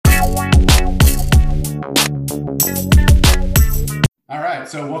All right,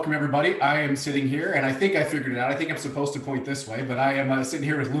 so welcome everybody. I am sitting here, and I think I figured it out. I think I'm supposed to point this way, but I am sitting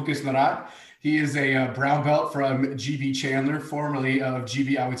here with Lucas Norat. He is a brown belt from GB Chandler, formerly of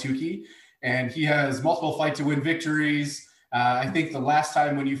GB Awatuki, and he has multiple fight to win victories. I think the last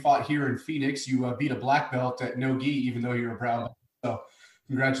time when you fought here in Phoenix, you beat a black belt at no gi, even though you're a brown belt. So,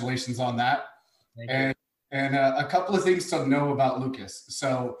 congratulations on that. Thank you. And a couple of things to know about Lucas.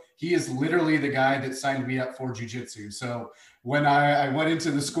 So he is literally the guy that signed me up for jujitsu. So when I went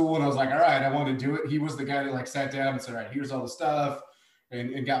into the school and I was like, all right, I want to do it, he was the guy that like sat down and said, all right, here's all the stuff,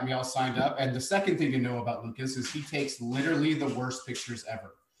 and got me all signed up. And the second thing to know about Lucas is he takes literally the worst pictures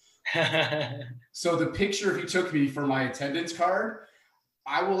ever. So the picture he took me for my attendance card,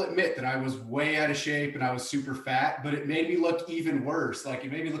 I will admit that I was way out of shape and I was super fat, but it made me look even worse. Like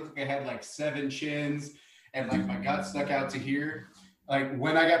it made me look like I had like 7 chins and like my gut stuck out to here. Like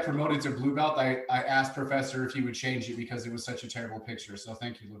when I got promoted to blue belt, I asked Professor if he would change it because it was such a terrible picture. So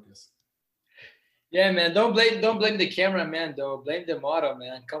thank you, Lucas. Yeah, man. Don't blame the camera, man. Though blame the model,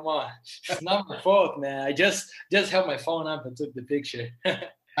 man. Come on, it's not my fault, man. I just held my phone up and took the picture.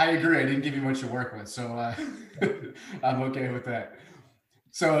 I agree. I didn't give you much to work with, so I'm okay with that.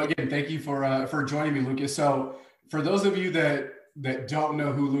 So again, thank you for joining me, Lucas. So for those of you that don't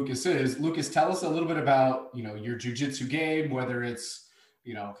know who Lucas, tell us a little bit about your jujitsu game, whether it's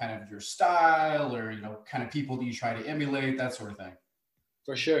kind of your style or kind of people that you try to emulate, that sort of thing.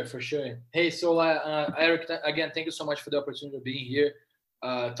 For sure, for sure. Hey, so Eric, again, thank you so much for the opportunity of being here.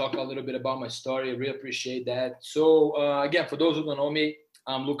 Talk a little bit about my story. I really appreciate that. So again, for those who don't know me,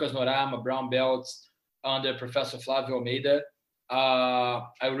 I'm Lucas Norat. I'm a brown belt under Professor Flavio Almeida. I'm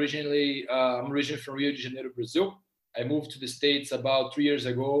originally from Rio de Janeiro, Brazil. I moved to the States about 3 years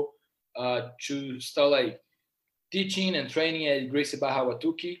ago to start like teaching and training at Gracie Barra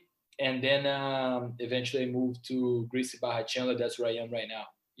Watuki, and then eventually moved to Gracie Barra Chandler. That's where I am right now.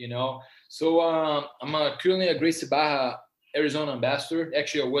 So I'm currently a Gracie Barra Arizona ambassador.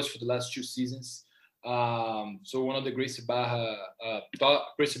 Actually, I was for the last 2 seasons. So one of the Gracie Barra's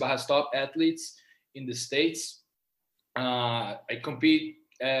top athletes in the States. I compete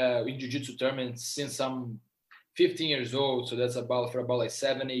in jiu-jitsu tournaments since I'm 15 years old. So that's for about like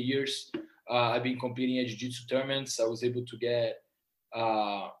 7-8 years. I've been competing at jiu-jitsu tournaments. I was able to get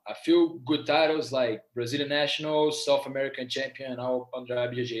a few good titles like Brazilian Nationals, South American Champion, now under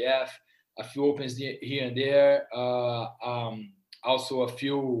IBJJF, a few opens here and there. Also a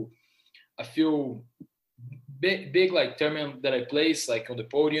few big like tournament that I placed like on the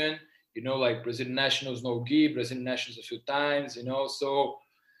podium. Like Brazilian Nationals, no gi, Brazilian Nationals a few times.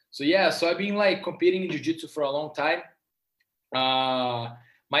 So yeah. So I've been like competing in jiu-jitsu for a long time.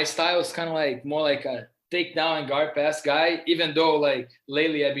 My style is kind of like more like a takedown and guard pass guy, even though like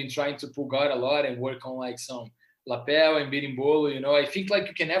lately I've been trying to pull guard a lot and work on like some lapel and beating bolo. I think like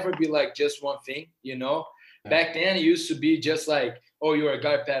you can never be like just one thing. Back then it used to be just like, oh, you're a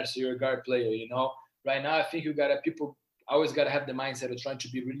guard passer, you're a guard player. Right now I think people always gotta have the mindset of trying to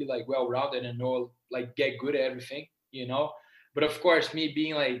be really like well-rounded and know like get good at everything. But of course, me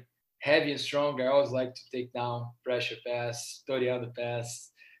being like heavy and strong, I always like to take down, pressure pass, 30 on the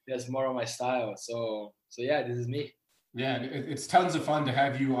pass. That's more of my style. So yeah, this is me. Yeah, it's tons of fun to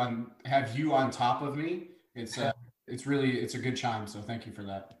have you on top of me. It's a good chime. So thank you for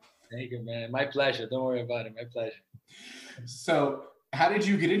that. Thank you, man. My pleasure. Don't worry about it. My pleasure. So how did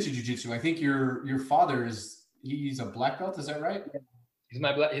you get into jiu-jitsu? I think your father he's a black belt. Is that right?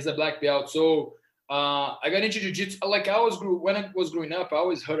 He's a black belt. So I got into jiu-jitsu. Like when I was growing up, I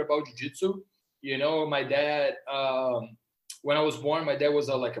always heard about jiu-jitsu. My dad, when I was born, my dad was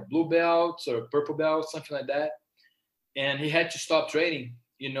like a blue belt or a purple belt, something like that. And he had to stop training.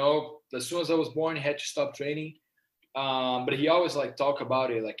 As soon as I was born, he had to stop training. But he always like talk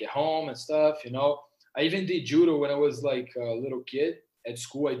about it like at home and stuff. I even did judo when I was like a little kid at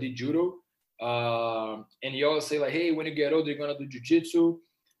school. I did judo. And he always say like, hey, when you get older, you're gonna do jiu-jitsu.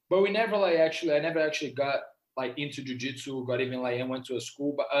 But I never actually got like into jiu-jitsu, got even like I went to a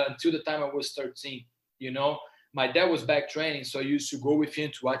school, but until the time I was 13, my dad was back training, so I used to go with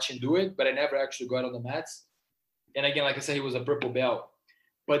him to watch him do it, but I never actually got on the mats. And again, like I said, he was a purple belt.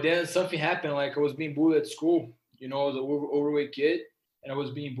 But then something happened, like I was being bullied at school. I was an overweight kid, and I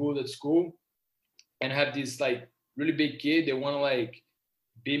was being bullied at school. And I have this like really big kid. They want to like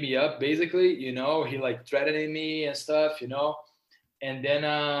beat me up, basically. He like threatening me and stuff. And then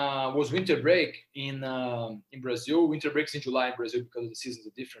was winter break in Brazil. Winter breaks in July in Brazil because the seasons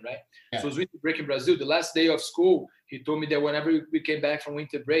are different, right? Yeah. So it was winter break in Brazil. The last day of school, he told me that whenever we came back from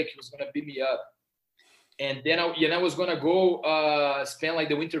winter break, he was gonna beat me up. And then I was gonna go spend like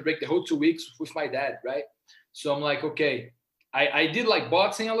the winter break, the whole 2 weeks with my dad, right? So I'm like, okay, I did like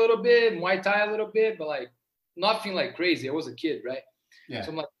boxing a little bit, Muay Thai a little bit, but like nothing like crazy. I was a kid, right? Yeah.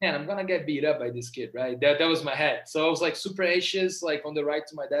 So I'm like, man, I'm gonna get beat up by this kid, right? That was my head. So I was like super anxious, like on the ride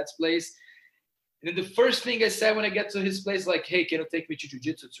to my dad's place. And then the first thing I said when I get to his place, like, hey, can you take me to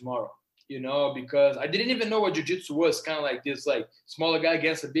jujitsu tomorrow? You know, because I didn't even know what jujitsu was. Kind of like this, like smaller guy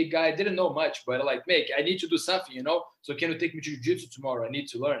against a big guy. I didn't know much, but like, mate, I need to do something, you know. So can you take me to jujitsu tomorrow? I need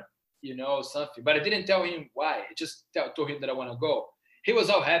to learn, you know, something. But I didn't tell him why. I just told him that I want to go. He was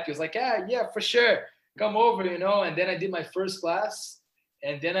all happy. He was like, yeah, for sure, come over, you know. And then I did my first class,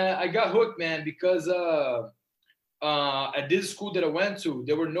 and then I got hooked, man, because at this school that I went to,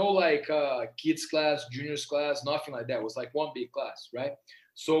 there were no like kids class, juniors class, nothing like that. It was like one big class, right?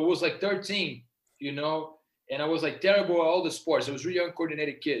 So it was like 13, you know, and I was like terrible at all the sports. It was really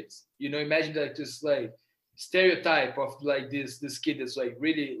uncoordinated kids. You know, imagine like this like stereotype of like this kid that's like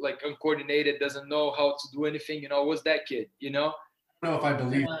really like uncoordinated, doesn't know how to do anything. You know, was that kid? You know. I don't know if I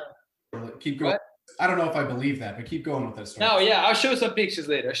believe. Keep going. What? I don't know if I believe that, but keep going with this story. No, yeah, I'll show you some pictures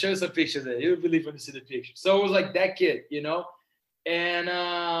later. I'll show you some pictures later. You'll believe when you see the picture. So it was like that kid, you know. And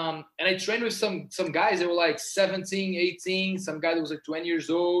I trained with some guys that were like 17, 18, some guy that was like 20 years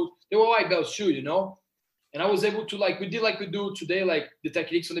old. They were white belts too, you know. And I was able to like we do today, like the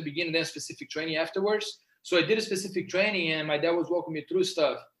techniques from the beginning, then specific training afterwards. So I did a specific training, and my dad was walking me through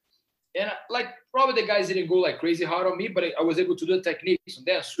stuff. And like probably the guys didn't go like crazy hard on me, but I was able to do the techniques and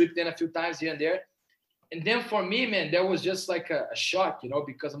then sweep them a few times here and there. And then for me, man, that was just like a shock, you know,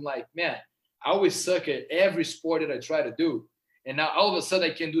 because I'm like, man, I always suck at every sport that I try to do. And now all of a sudden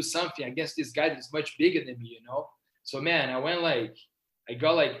I can do something against this guy that's much bigger than me, you know? So, man, I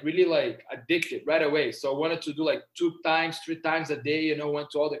got like really like addicted right away. So I wanted to do like 2 times, 3 times a day, you know, went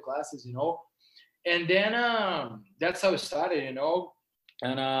to all the classes, you know? And then that's how it started, you know?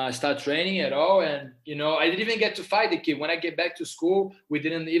 And I started training at all. And, you know, I didn't even get to fight the kid. When I get back to school, we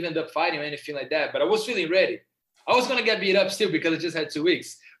didn't even end up fighting or anything like that. But I was feeling ready. I was going to get beat up still because I just had 2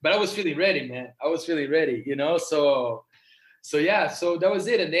 weeks. But I was feeling ready, man. I was feeling ready, you know? So yeah, so that was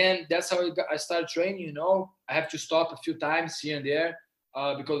it. And then that's how I started training, you know? I have to stop a few times here and there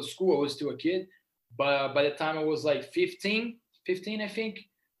because of school, I was still a kid. But by the time I was like 15, I think,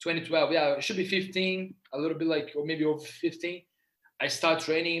 2012. Yeah, it should be 15, a little bit like, or maybe over 15. I started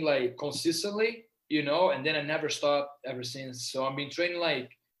training like consistently, you know, and then I never stopped ever since. So I've been training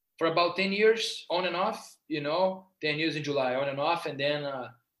like for about 10 years on and off, you know, 10 years in July on and off. And then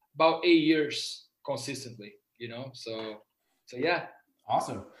about 8 years consistently, you know, so yeah.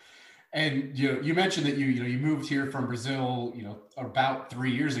 Awesome. And you mentioned that you moved here from Brazil, about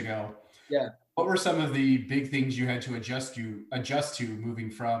 3 years ago. Yeah. What were some of the big things you had to adjust to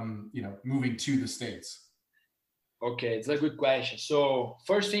moving to the States? Okay, it's a good question. So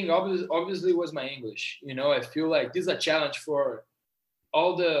first thing, obviously, was my English. You know, I feel like this is a challenge for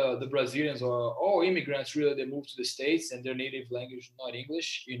all the Brazilians or all immigrants really that move to the States and their native language not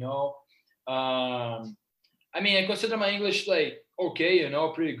English. You know, I mean, I consider my English like okay, you know,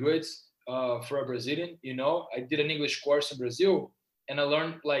 pretty good for a Brazilian. You know, I did an English course in Brazil, and I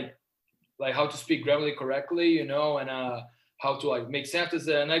learned like how to speak grammarly correctly. You know, and how to like make sentences.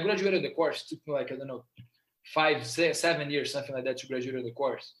 And I graduated the course. It took me like I don't know 5, 6, 7 years, something like that, to graduate the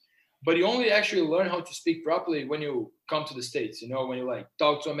course. But you only actually learn how to speak properly when you come to the States, you know, when you like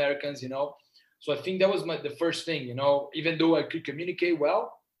talk to Americans, you know. So I think that was the first thing, you know, even though I could communicate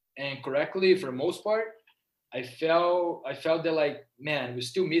well and correctly for the most part, I felt that like, man, we're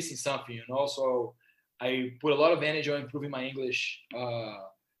still missing something, you know. So I put a lot of energy on improving my English.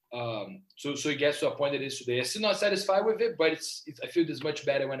 So it gets to a point that it is today. I'm still not satisfied with it, but I feel it's much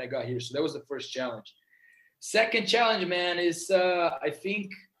better when I got here. So that was the first challenge. Second challenge, man, is I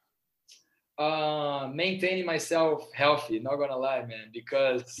think maintaining myself healthy. Not gonna lie, man,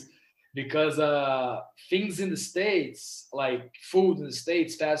 because things in the States, like food in the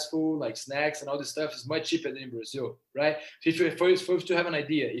States, fast food, like snacks and all this stuff, is much cheaper than in Brazil, right? So for you to have an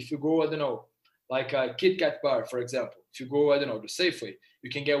idea, if you go, I don't know, like a Kit Kat bar, for example, if you go, I don't know, to Safeway, you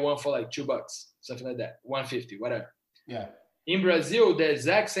can get one for like $2, something like that, 150, whatever. Yeah. In Brazil, the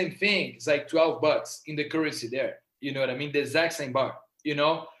exact same thing is like $12 in the currency there. You know what I mean? The exact same bar, you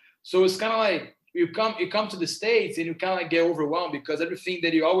know? So it's kind of like you come to the States and you kind of like get overwhelmed because everything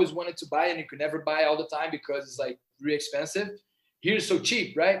that you always wanted to buy and you could never buy all the time because it's like really expensive. Here it's so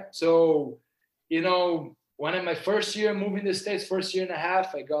cheap, right? So, you know, when in my first year moving to the States, first year and a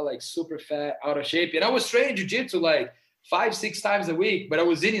half, I got like super fat, out of shape. And I was training jiu-jitsu like 5, 6 times a week, but I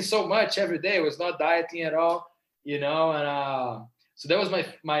was eating so much every day. I was not dieting at all. You know, and so that was my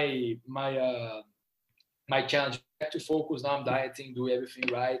challenge. Back to focus. Now I'm dieting, do everything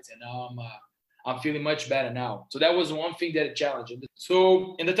right, and now I'm feeling much better now. So that was one thing that it challenged.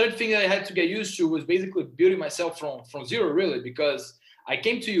 So, and the third thing that I had to get used to was basically building myself from zero, really, because I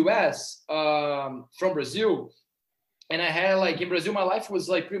came to US from Brazil, and I had like in Brazil, my life was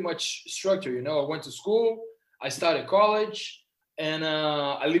like pretty much structured. You know, I went to school, I started college, and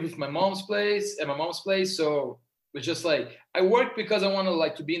I lived with my mom's place at my mom's place. So it was just like I worked because I wanted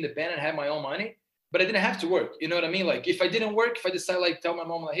like to be independent, have my own money, but I didn't have to work. You know what I mean? Like if I didn't work, if I decide like tell my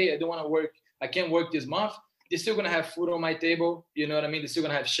mom like, hey, I don't want to work, I can't work this month. They're still gonna have food on my table. You know what I mean? They're still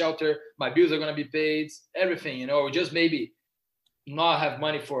gonna have shelter. My bills are gonna be paid. Everything. You know, just maybe not have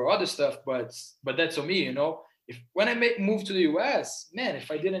money for other stuff, but that's on me. You know, if when I move to the US, man, if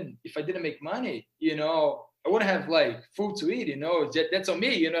I didn't make money, you know, I wouldn't have like food to eat. You know, that's on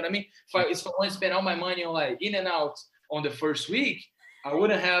me. You know what I mean? If I want to spend all my money on like in and out on the first week, I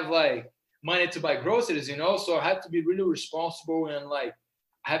wouldn't have like money to buy groceries. You know, so I had to be really responsible and like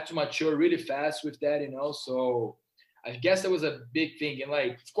I have to mature really fast with that. You know, so I guess that was a big thing. And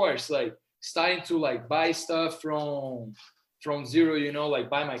like, of course, like starting to like buy stuff from zero, you know, like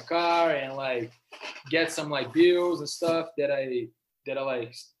buy my car and like get some like bills and stuff that I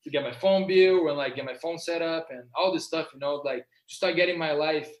like to get my phone bill and like get my phone set up and all this stuff, you know, like to start getting my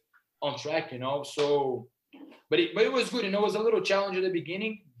life on track, you know. So but it was good, you know, it was a little challenge at the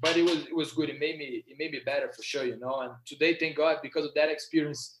beginning, but it was good. It made me better for sure, you know. And today, thank God, because of that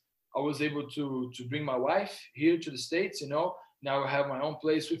experience, I was able to bring my wife here to the States, you know. Now I have my own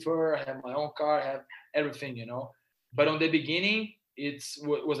place with her, I have my own car, I have everything, you know. But on the beginning,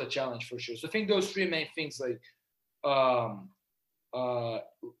 was a challenge for sure. So I think those three main things, like um, uh,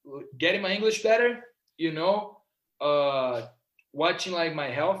 getting my English better, you know, uh, watching like my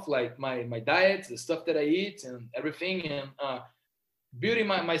health, like my diet, the stuff that I eat, and everything, and building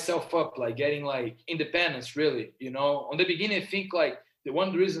myself up, like getting like independence, really, you know. On the beginning, I think like the one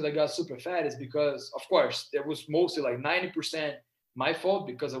of the reasons I got super fat is because, of course, there was mostly like 90% my fault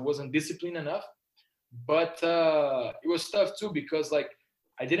because I wasn't disciplined enough, but it was tough too because like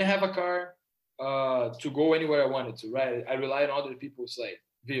I didn't have a car to go anywhere I wanted to, right? I relied on other people's like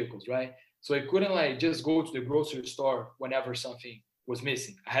vehicles, right? So I couldn't like just go to the grocery store whenever something was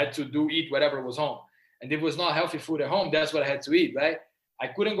missing. I had to do eat whatever was home, and if it was not healthy food at home, that's what I had to eat, right? I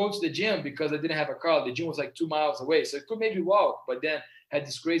couldn't go to the gym because I didn't have a car. The gym was like 2 miles away, so I could maybe walk, but then had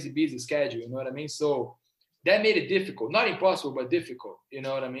this crazy busy schedule. You know what I mean? So that made it difficult, not impossible, but difficult. You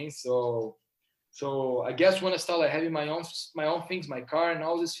know what I mean? So I guess when I started like having my own things, my car and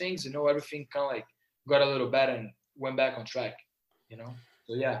all these things, you know, everything kind of like got a little better and went back on track, you know.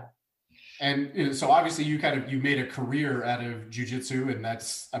 So yeah. And so obviously you made a career out of jujitsu, and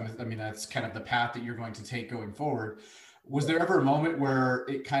I mean that's kind of the path that you're going to take going forward. Was there ever a moment where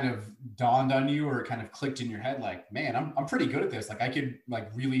it kind of dawned on you, or it kind of clicked in your head, like, man, I'm pretty good at this. Like I could like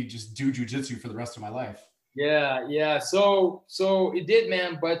really just do jujitsu for the rest of my life. Yeah. So it did,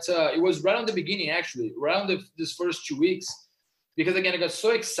 man. But it was right on the beginning, actually, around this first 2 weeks, because again, I got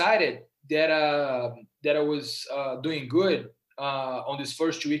so excited that I was doing good on these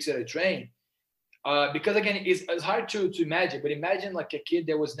first 2 weeks that I trained. Because again, it's hard to imagine, but imagine like a kid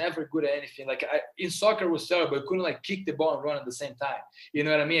that was never good at anything. Like in soccer was terrible. I couldn't like kick the ball and run at the same time. You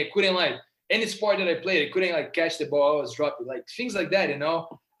know what I mean? I couldn't like any sport that I played. I couldn't like catch the ball. I was dropping like things like that. You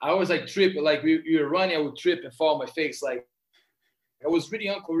know, I was like trip. Like we were running, I would trip and fall on my face. Like I was really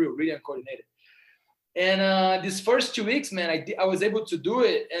uncoordinated, really uncoordinated. And these first 2 weeks, man, I was able to do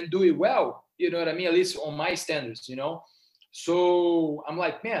it and do it well. You know what I mean? At least on my standards, you know. So I'm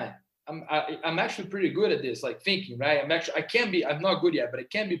like, man, I'm actually pretty good at this. Like thinking, right? I can be. I'm not good yet, but I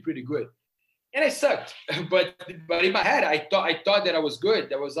can be pretty good. And I sucked, but in my head, I thought that I was good.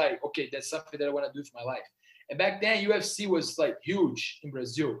 That was like, okay, that's something that I want to do for my life. And back then, UFC was like huge in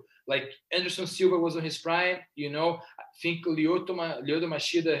Brazil. Like Anderson Silva was on his prime, you know. I think Lyoto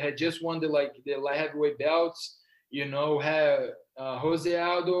Machida had just won the light heavyweight belts, you know. Had Jose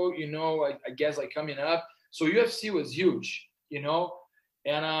Aldo, you know, I guess like coming up. So UFC was huge, you know.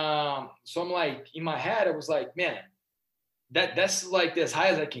 And so I'm like, in my head, I was like, man, that's like as high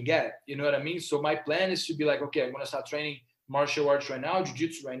as I can get. You know what I mean? So my plan is to be like, okay, I'm gonna start training martial arts right now,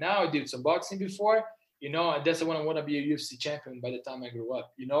 jiu-jitsu right now. I did some boxing before, you know, and that's I want to be a UFC champion by the time I grow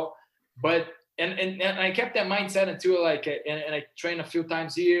up, you know. But and I kept that mindset until like and I trained a few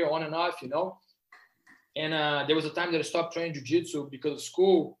times here on and off, you know. And there was a time that I stopped training jiu-jitsu because of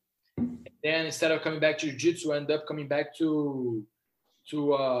school. And then instead of coming back to jiu-jitsu, I ended up coming back to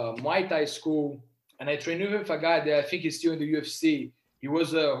Muay Thai school, and I trained with a guy that I think he's still in the UFC. He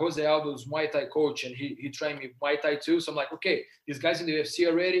was Jose Aldo's Muay Thai coach, and he trained me Muay Thai too. So I'm like, okay, this guy's in the UFC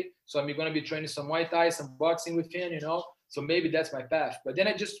already, so I'm going to be training some Muay Thai, some boxing with him, you know. So maybe that's my path. But then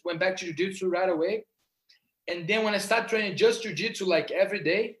I just went back to jiu-jitsu right away. And then when I started training just jiu-jitsu like every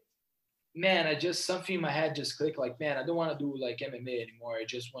day, man, I just, something in my head just clicked like, man, I don't want to do like MMA anymore. I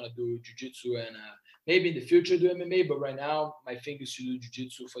just want to do jiu-jitsu, and maybe in the future do MMA. But right now, my thing is to do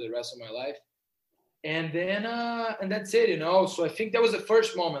jiu-jitsu for the rest of my life. And then, and that's it, you know. So I think that was the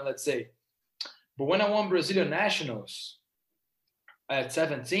first moment, let's say. But when I won Brazilian Nationals at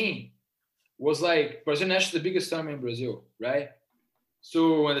 17, was like, Brazilian Nationals the biggest tournament in Brazil, right?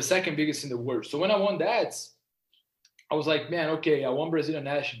 So, and the second biggest in the world. So when I won that, I was like, man, okay, I won Brazilian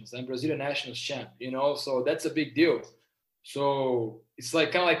Nationals. I'm Brazilian Nationals champ, you know, so that's a big deal. So it's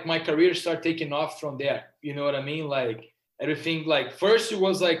like kind of like my career started taking off from there. You know what I mean? Like everything, like first it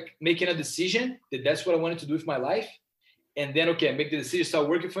was like making a decision that that's what I wanted to do with my life. And then, okay, I make the decision, start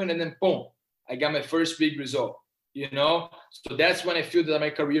working for it. And then boom, I got my first big result, you know? So that's when I feel that my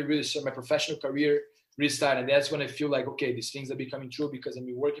career really started, my professional career really started. And that's when I feel like, okay, these things are becoming true because I've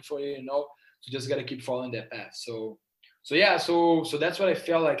been working for it, you know? So just got to keep following that path. So yeah, so that's what I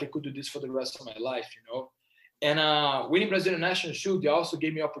felt like I could do this for the rest of my life, you know. And winning Brazilian National Shoe, they also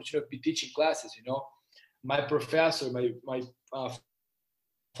gave me opportunity to be teaching classes, you know. My professor, my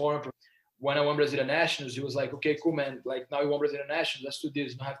foreign, when I won Brazilian Nationals, he was like, okay, cool, man. Like now you won Brazilian Nationals, let's do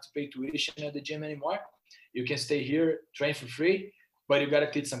this. You don't have to pay tuition at the gym anymore. You can stay here, train for free, but you got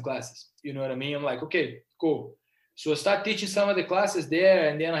to teach some classes. You know what I mean? I'm like, okay, cool. So I started teaching some of the classes there,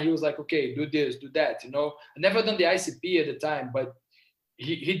 and then he was like, okay, do this, do that, you know. I never done the ICP at the time, but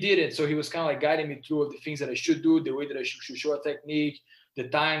he did it. So he was kind of like guiding me through the things that I should do, the way that I should show a technique, the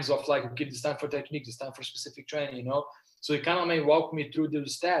times of like, okay, this time for technique, this time for specific training, you know. So he kind of like walked me through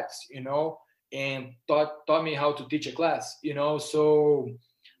those steps, you know, and taught me how to teach a class, you know. So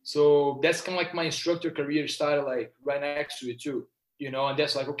that's kind of like my instructor career started like right next to it too, you know. And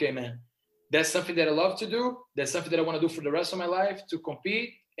that's like, okay, man, that's something that I love to do. That's something that I want to do for the rest of my life, to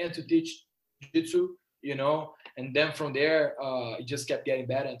compete and to teach jiu-jitsu, you know. And then from there, it just kept getting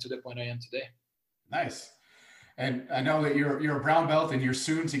better and to the point I am today. Nice. And I know that you're a brown belt and you're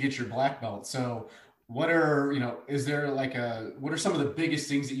soon to get your black belt. So what are, you know, is there like what are some of the biggest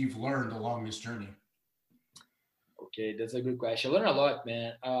things that you've learned along this journey? Okay, that's a good question. I learned a lot,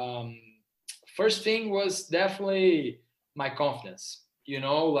 man. First thing was definitely my confidence, you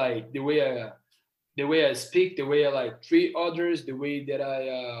know, like the way I speak, the way I like treat others, the way that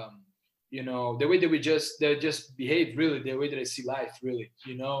I, you know, the way that they just behave, really, the way that I see life, really,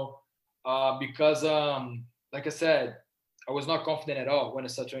 you know, because like I said, I was not confident at all when I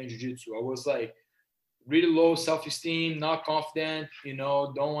started training jiu-jitsu. I was like really low self-esteem, not confident, you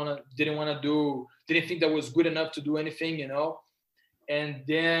know, didn't think that was good enough to do anything, you know. And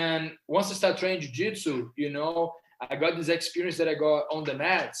then once I started training jiu-jitsu, you know, I got this experience that I got on the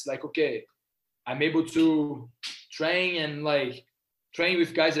mats, like, okay, I'm able to train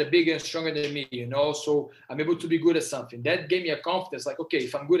with guys that are bigger and stronger than me, you know, so I'm able to be good at something. That gave me a confidence, like, okay,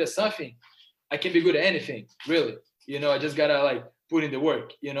 if I'm good at something, I can be good at anything, really. You know, I just gotta like put in the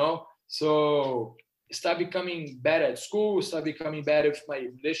work, you know. So start becoming better at school, start becoming better with my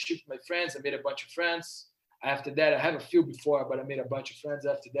relationship with my friends. I made a bunch of friends. After that, I have a few before, but I made a bunch of friends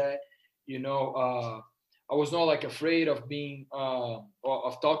after that. You know, I was not like afraid of being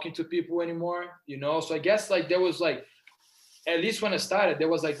of talking to people anymore, you know. So I guess like there was like, at least when I started, there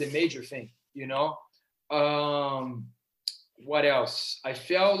was like the major thing, you know. What else? I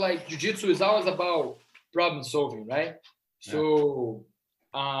felt like jiu-jitsu is always about problem solving, right? Yeah. So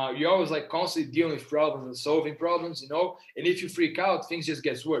you're always like constantly dealing with problems and solving problems, you know. And if you freak out, things just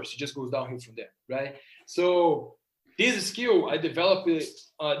gets worse. It just goes downhill from there, right? So this skill I developed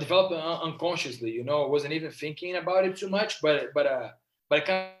unconsciously, you know. I wasn't even thinking about it too much, but I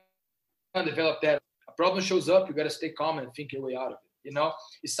kind of developed that. A problem shows up, you got to stay calm and think your way out of it, you know.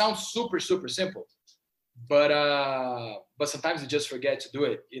 It sounds super simple, but sometimes you just forget to do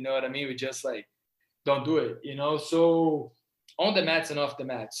it, you know what I mean. We just like don't do it, you know. So on the mats and off the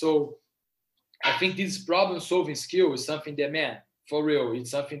mat. So I think this problem solving skill is something that, man, for real,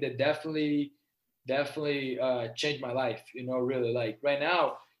 it's something that definitely changed my life, you know. Really, like right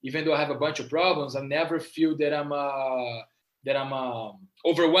now, even though I have a bunch of problems, I never feel that I'm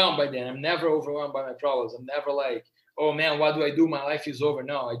overwhelmed by them. I'm never overwhelmed by my problems. I'm never like, oh man, what do I do? My life is over.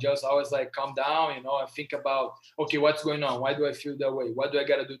 No, I just always like calm down, you know, and think about, okay, what's going on? Why do I feel that way? What do I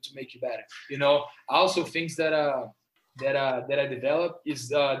got to do to make it better? You know, also things that I developed is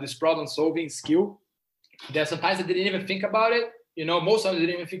this problem solving skill that sometimes I didn't even think about it. You know, most times I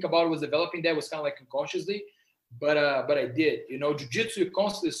didn't even think about it, was developing that, was kind of like unconsciously, but I did. You know, jiu-jitsu, you're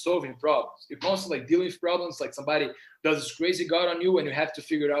constantly solving problems. You're constantly like dealing with problems, like somebody does this crazy guard on you and you have to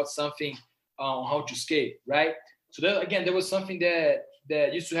figure out something on how to escape, right? So that, again, there was something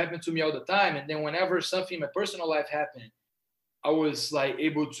that used to happen to me all the time. And then whenever something in my personal life happened, I was like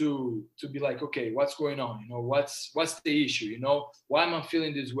able to be like, okay, what's going on? What's the issue? Why am I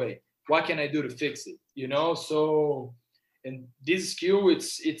feeling this way? What can I do to fix it? So, and this skill,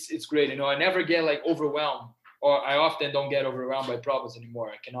 it's great. I never get like overwhelmed, or I often don't get overwhelmed by problems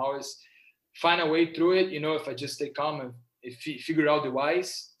anymore. I can always find a way through it. If I just stay calm and figure out the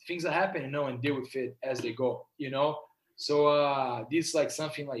whys, things that happen, and deal with it as they go. So this is like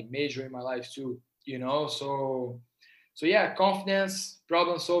something like major in my life too. So yeah, confidence,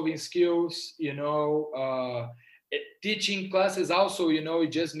 problem solving skills, teaching classes also,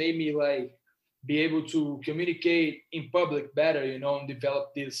 it just made me like be able to communicate in public better, and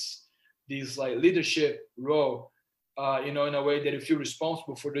develop this like leadership role, in a way that you feel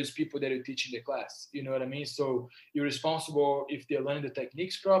responsible for those people that you teach in the class. You know what I mean? So you're responsible if they're learning the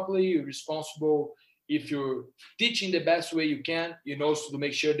techniques properly. You're responsible if you're teaching the best way you can, so to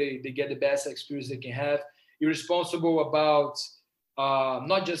make sure they get the best experience they can have. You're responsible about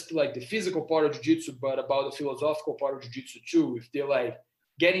not just like the physical part of jiu-jitsu, but about the philosophical part of jiu-jitsu too. If they're like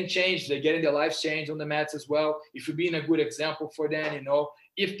getting changed, they're getting their lives changed on the mats as well. If you're being a good example for them,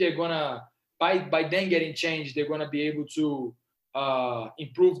 if they're gonna by then getting changed, they're gonna be able to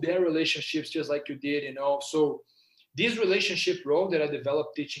improve their relationships just like you did. So this relationship role that I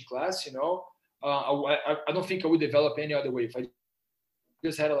developed teaching class, I don't think I would develop any other way. If I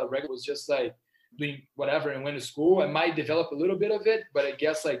just had a regular, was just like doing whatever and went to school, I might develop a little bit of it, but I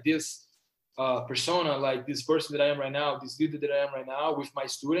guess like this persona, like this person that I am right now, this leader that I am right now with my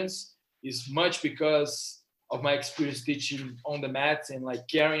students, is much because of my experience teaching on the mats and like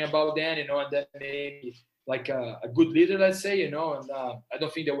caring about them, and that made me like a good leader, let's say, and I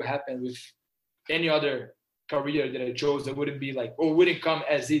don't think that would happen with any other career that I chose. That wouldn't be like, or wouldn't come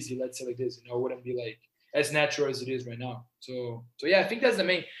as easy, let's say like this, wouldn't be like as natural as it is right now. So yeah, I think that's the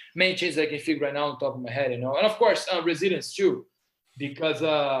main change that I can figure right now on top of my head, and of course resilience too, because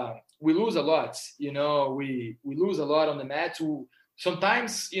we lose a lot, we lose a lot on the mat.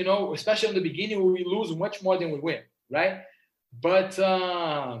 Sometimes, especially in the beginning, we lose much more than we win, right? But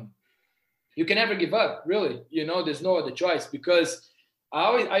you can never give up, really. There's no other choice, because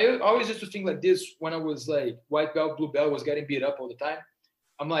I always used to think like this when I was like white belt, blue belt, was getting beat up all the time.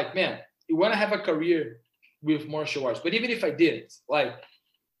 I'm like, man, you want to have a career with martial arts. But even if I didn't, like,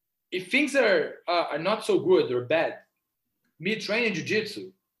 if things are not so good or bad, me training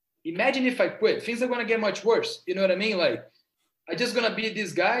jiu-jitsu, imagine if I quit, things are going to get much worse. You know what I mean? Like, I'm just going to be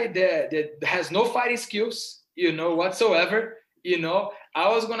this guy that has no fighting skills, whatsoever. I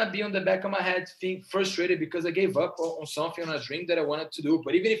was going to be on the back of my head feeling frustrated because I gave up on something, on a dream that I wanted to do.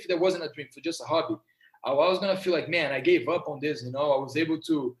 But even if there wasn't a dream, for just a hobby, I was going to feel like, man, I gave up on this. I was able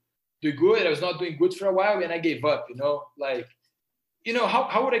to do good. I was not doing good for a while, and I gave up. Like,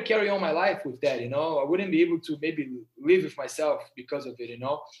 how would I carry on my life with that? I wouldn't be able to maybe live with myself because of it.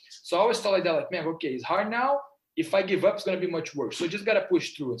 So I always thought like that, like, man, okay, it's hard now. If I give up, it's going to be much worse. So just got to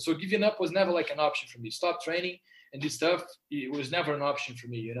push through it. So giving up was never like an option for me. Stop training and this stuff, it was never an option for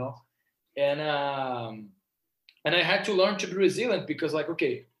me, And I had to learn to be resilient, because like,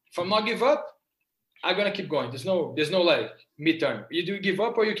 okay, if I'm not give up, I'm gonna keep going. There's no like midterm. You do give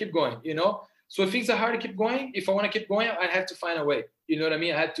up or you keep going, So if things are hard to keep going, if I want to keep going, I have to find a way. You know what I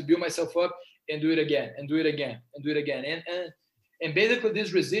mean? I had to build myself up and do it again and do it again and do it again. And basically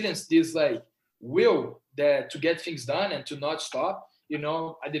this resilience, this like will that to get things done and to not stop,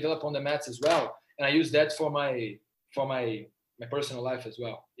 I develop on the mats as well. And I use that for my personal life as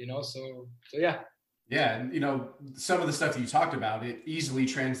well, So yeah. Yeah, and some of the stuff that you talked about, it easily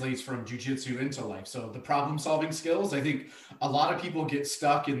translates from jiu-jitsu into life. So the problem-solving skills, I think a lot of people get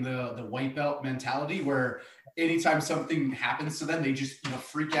stuck in the white belt mentality where anytime something happens to them, they just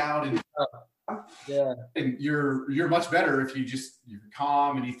freak out, and yeah. And you're much better if you're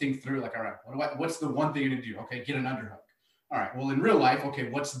calm and you think through, like, all right, what's the one thing you're gonna do? Okay, get an underhook. All right, well, in real life, okay,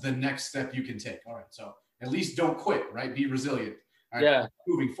 what's the next step you can take? All right, so at least don't quit, right? Be resilient. All right, yeah.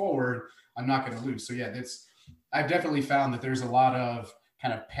 Moving forward, I'm not going to lose. So yeah, I've definitely found that there's a lot of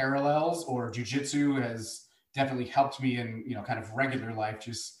kind of parallels, or jiu-jitsu has definitely helped me in, kind of regular life,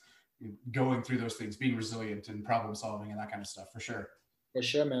 just going through those things, being resilient and problem solving and that kind of stuff, for sure. For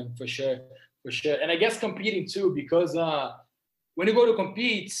sure, man. For sure. And I guess competing too, because when you go to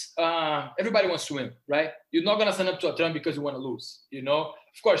compete, everybody wants to win, right? You're not going to sign up to a tournament because you want to lose,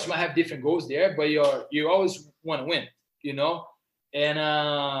 Of course, you might have different goals there, but you always want to win,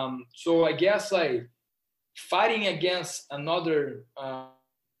 And so I guess like fighting against another,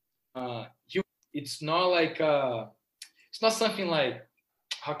 it's not like it's not something like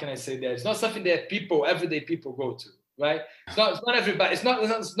how can I say that? It's not something that everyday people go to, right? It's not everybody. It's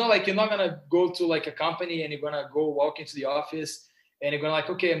not like you're not gonna go to like a company and you're gonna go walk into the office and you're gonna like,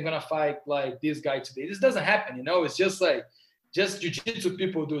 okay, I'm gonna fight like this guy today. This doesn't happen, you know. It's just like jiu-jitsu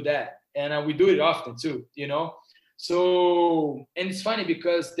people do that, and we do it often too, you know. So, and it's funny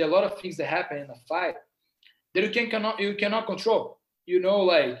because there are a lot of things that happen in a fight that you cannot control. You know,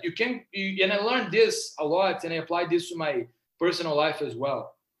 like and I learned this a lot, and I applied this to my personal life as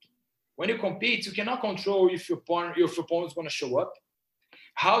well. When you compete, you cannot control if your opponent's going to show up,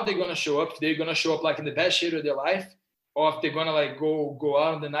 how they're going to show up. If they're going to show up like in the best shape of their life, or if they're going to like go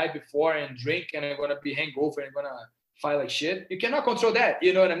out on the night before and drink and they're going to be hangover and going to fight like shit. You cannot control that.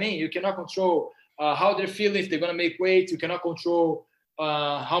 You know what I mean? You cannot control how they're feeling, if they're going to make weight. You cannot control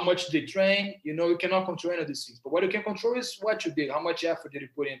how much they train. You know, you cannot control any of these things. But what you can control is what you did, how much effort did you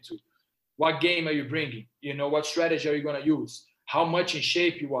put into, what game are you bringing, you know, what strategy are you going to use, how much in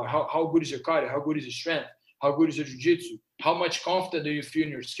shape you are, how good is your cardio, how good is your strength, how good is your jiu-jitsu, how much confident do you feel in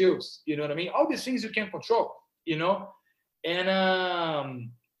your skills, you know what I mean? All these things you can control, you know, and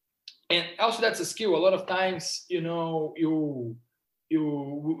also that's a skill. A lot of times, you know,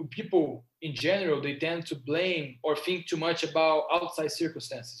 people in general, they tend to blame or think too much about outside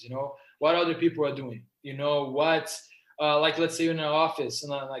circumstances, you know, what other people are doing, you know, like let's say you're in an office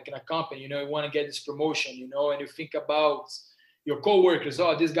and like in a company, you know, you want to get this promotion, you know, and you think about your coworkers.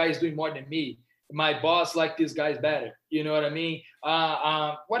 Oh, this guy is doing more than me. My boss like this guy's better. You know what I mean?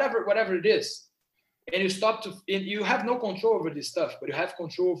 Whatever it is. And you have no control over this stuff, but you have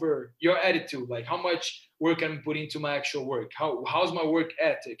control over your attitude. Like how much work I'm putting into my actual work. How's my work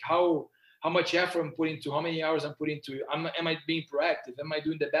ethic? How much effort I'm putting into, how many hours I'm putting into. Am I being proactive? Am I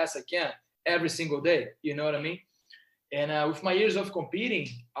doing the best I can every single day? You know what I mean? And with my years of competing,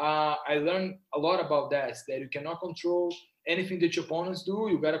 I learned a lot about that you cannot control anything that your opponents do.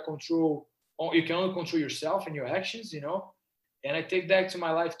 You you can only control yourself and your actions, you know. And I take that to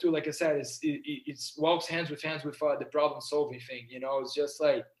my life too. Like I said, it's walks hands with the problem solving thing. You know, it's just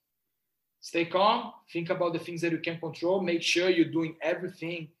like stay calm, think about the things that you can control, make sure you're doing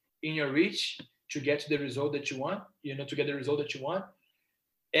everything in your reach to get to the result that you want. You know, to get the result that you want.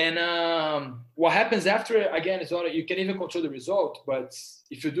 And what happens after, again, is all you can even control the result. But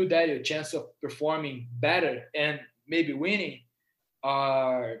if you do that, your chance of performing better and maybe winning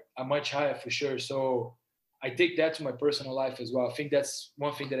are much higher for sure. So I take that to my personal life as well. I think that's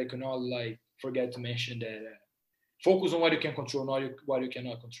one thing that I cannot like forget to mention, that focus on what you can control, not what you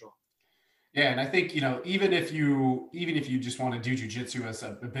cannot control. Yeah, and I think, you know, even if you just want to do jiu-jitsu as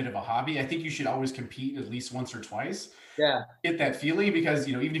a bit of a hobby, I think you should always compete at least once or twice. Yeah. Get that feeling, because,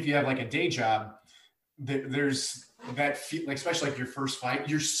 you know, even if you have like a day job, there's that feel, like, especially like your first fight,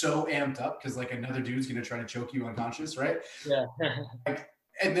 you're so amped up because like another dude's going to try to choke you unconscious, right? Yeah. Like,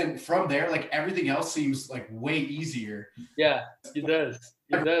 and then from there, like everything else seems like way easier. Yeah, it does.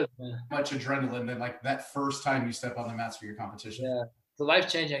 It does, man. Much adrenaline than like that first time you step on the mats for your competition. Yeah, it's a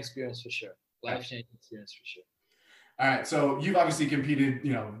life-changing experience for sure. Life-changing experience for sure. All right, so you've obviously competed,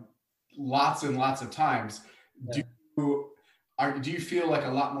 you know, lots and lots of times. Yeah. Do you feel like a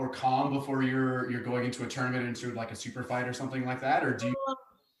lot more calm before you're going into a tournament, into like a super fight or something like that, or do you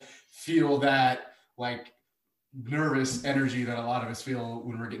feel that like nervous energy that a lot of us feel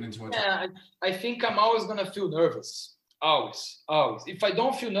when we're getting into a tournament? I think I'm always gonna feel nervous. Always. If I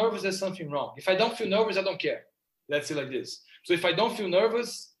don't feel nervous, there's something wrong. If I don't feel nervous, I don't care. Let's say like this. So if I don't feel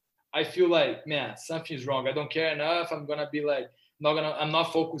nervous, I feel like, man, something's wrong. I don't care enough. I'm gonna be like, I'm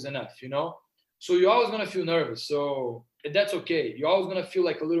not focused enough, you know? So you're always gonna feel nervous. So that's okay. You're always gonna feel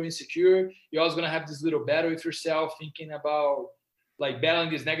like a little insecure. You're always gonna have this little battle with yourself, thinking about like battling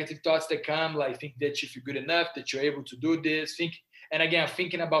these negative thoughts that come, like think that if you're good enough, that you're able to do this. And again,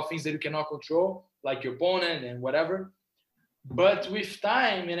 thinking about things that you cannot control, like your opponent and whatever. But with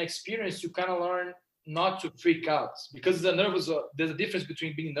time and experience, you kind of learn not to freak out, because there's a difference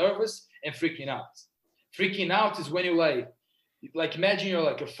between being nervous and freaking out. Freaking out is when you like imagine you're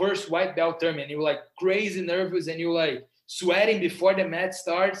like a first white belt tournament, and you're like crazy nervous and you're like sweating before the match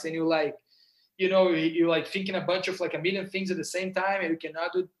starts, and you're like, you know, you're like thinking a bunch of like a million things at the same time, and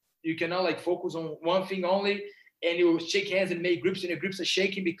you cannot like focus on one thing only, and you shake hands and make grips, and your grips are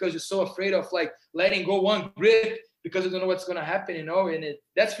shaking because you're so afraid of like letting go one grip because you don't know what's going to happen, you know, and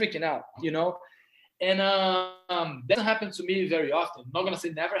that's freaking out, you know. And that doesn't happen to me very often. I'm not going to say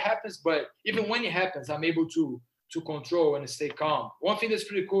never happens, but even when it happens, I'm able to control and stay calm. One thing that's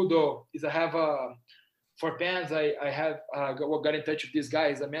pretty cool though is I have for fans, I got in touch with this guy.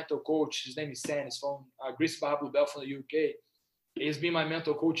 He's a mental coach. His name is Sam. He's from Gracie, Barra, Blue Belt from the UK. He's been my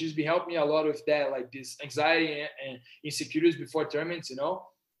mental coach. He's been helping me a lot with that, like this anxiety and insecurities before tournaments, you know.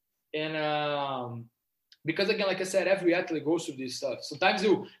 And because again, like I said, every athlete goes through this stuff. Sometimes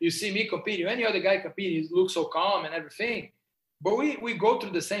you see me competing, any other guy competing, he looks so calm and everything. But we go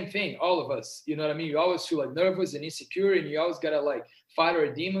through the same thing, all of us. You know what I mean? You always feel like nervous and insecure, and you always gotta like fight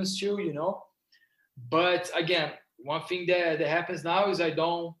our demons too, you know. But again, one thing that happens now is I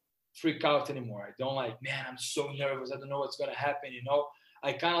don't freak out anymore. I don't like, man, I'm so nervous. I don't know what's gonna happen, you know.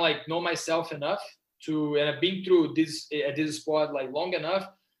 I kind of like know myself enough to, and I've been through this sport like long enough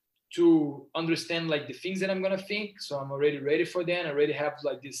to understand like the things that I'm gonna think. So I'm already ready for that. I already have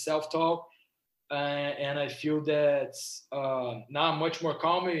like this self-talk, and I feel that now I'm much more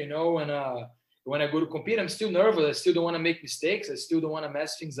calmer, you know. And when I go to compete, I'm still nervous. I still don't want to make mistakes. I still don't want to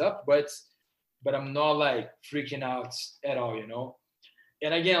mess things up, but I'm not like freaking out at all, you know.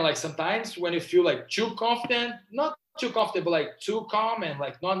 And again, like sometimes when you feel like too confident, not too confident, but like too calm and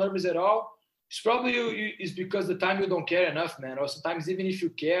like not nervous at all, it's probably it's because the time you don't care enough, man. Or sometimes even if you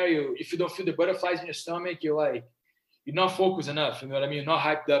care, if you don't feel the butterflies in your stomach, you're not focused enough. You know what I mean? You're not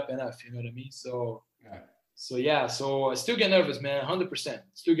hyped up enough. You know what I mean? So yeah. So I still get nervous, man. 100%.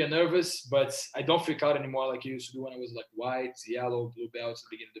 Still get nervous, but I don't freak out anymore like I used to do when I was like white, yellow, blue belts, the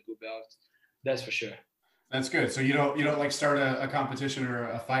beginning of the blue belts. That's for sure. That's good. So you don't like start a competition or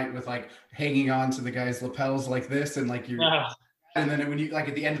a fight with like hanging on to the guy's lapels like this and like you're and then when you like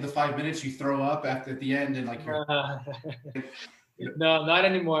at the end of the 5 minutes you throw up at the end and like you're No, not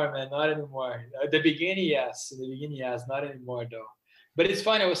anymore, man. Not anymore. At the beginning, yes. At the beginning, yes. Not anymore, though. But it's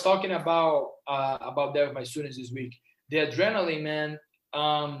funny. I was talking about that with my students this week. The adrenaline, man.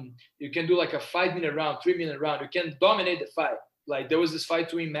 You can do like a 5 minute round, 3 minute round. You can dominate the fight. Like there was this fight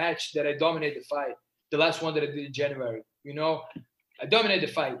to win match that I dominated the fight. The last one that I did in January. You know, I dominated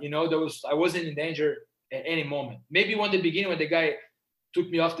the fight. You know, I wasn't in danger at any moment. Maybe when the beginning when the guy took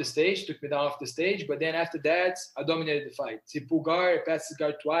me down off the stage, but then after that, I dominated the fight. He pulled guard, I passed his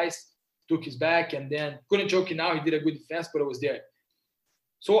guard twice, took his back, and then couldn't choke him out. He did a good defense, but I was there.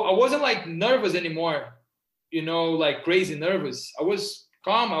 So I wasn't like nervous anymore, you know, like crazy nervous. I was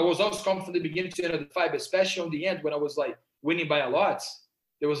calm. I was always calm from the beginning to the end of the fight, but especially on the end when I was like winning by a lot,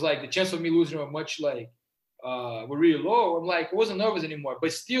 there was like the chance of me losing were much like were really low. I'm like, I wasn't nervous anymore,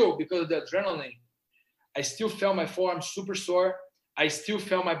 but still because of the adrenaline, I still felt my forearm super sore. I still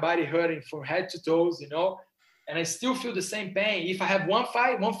felt my body hurting from head to toes, you know, and I still feel the same pain. If I have one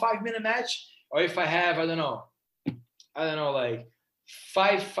 5 minute match, or if I have, I don't know, like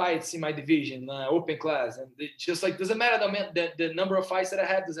 5 fights in my division, open class, and it just like doesn't matter the number of fights that I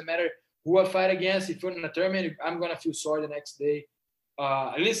have, doesn't matter who I fight against. If you're in a tournament, I'm gonna feel sore the next day,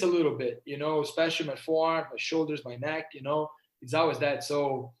 at least a little bit, you know, especially my forearm, my shoulders, my neck, you know, it's always that.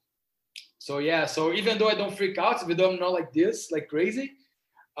 So yeah, so even though I don't freak out, even though I'm not like this, like crazy,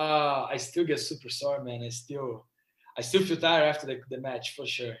 I still get super sore, man. I still feel tired after the match for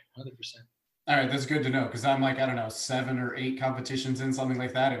sure, 100%. All right, that's good to know because I'm like I don't know 7 or 8 competitions in something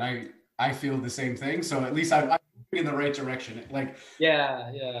like that, and I feel the same thing. So at least I'm moving in the right direction. Like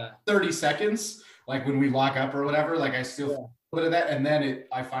yeah, 30 seconds, like when we lock up or whatever, like I still feel a bit of that, and then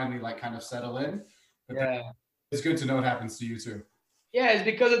I finally like kind of settle in. But it's good to know it happens to you too. Yeah, it's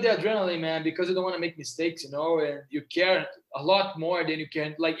because of the adrenaline, man, because you don't want to make mistakes, you know, and you care a lot more than you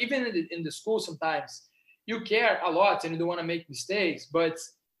can. Like, even in the school, sometimes you care a lot and you don't want to make mistakes. But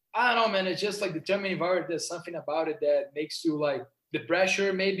I don't know, man, it's just like the tournament environment. There's something about it that makes you like the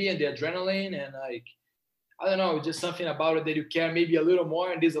pressure, maybe, and the adrenaline. And like, I don't know, just something about it that you care maybe a little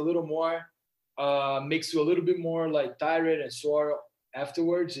more. And this a little more makes you a little bit more like tired and sore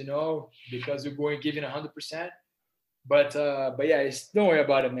afterwards, you know, because you're going giving 100%. But yeah, don't worry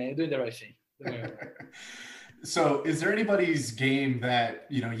about it, man. You're doing the right thing. So is there anybody's game that,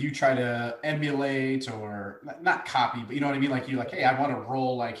 you know, you try to emulate or not copy, but you know what I mean? Like you like, hey, I want to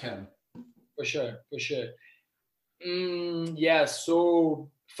roll like him. For sure. Yeah,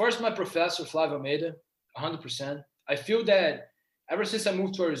 so first my professor, Flavio Almeida, 100%. I feel that ever since I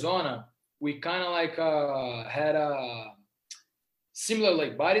moved to Arizona, we kind of like had similar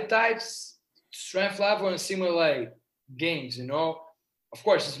like body types, strength level, and similar like games, you know. Of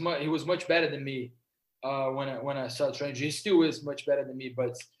course, he was much better than me when I started training. He still is much better than me,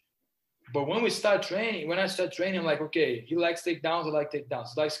 but when I start training, I'm like, okay, he likes takedowns, I like takedowns.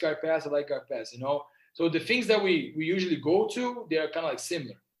 He likes guard pass, I like guard pass, you know. So the things that we usually go to, they are kind of like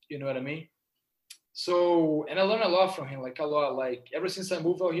similar, you know what I mean? So, and I learned a lot from him, like a lot. Like ever since I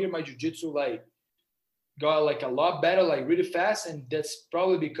moved out here, my jiu-jitsu like got like a lot better, like really fast, and that's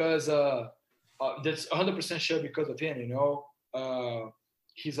probably because that's 100% sure because of him, you know.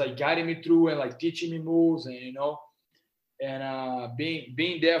 He's like guiding me through and like teaching me moves, and you know, and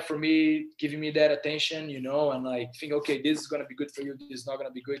being there for me, giving me that attention, and like think, okay, this is gonna be good for you, this is not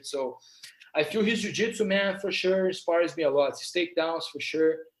gonna be good. So I feel his jiu-jitsu, man, for sure inspires me a lot. His takedowns, for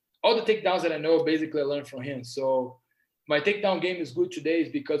sure. All the takedowns that I know, basically, I learned from him. So my takedown game is good today is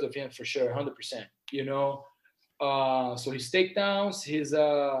because of him, for sure, 100%. So his takedowns, his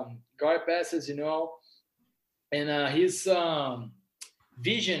guard passes, and his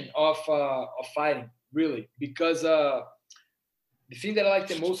vision of fighting, really, because the thing that I like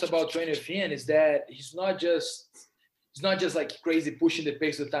the most about training with him is that he's not just like crazy pushing the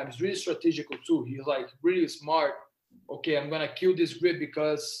pace of the time. He's really strategical too. He's like really smart. Okay, I'm gonna kill this grip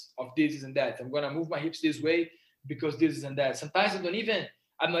because of this and that. I'm gonna move my hips this way because this and that. Sometimes I'm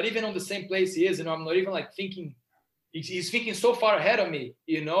not even on the same place he is. I'm not even like thinking. He's thinking so far ahead of me,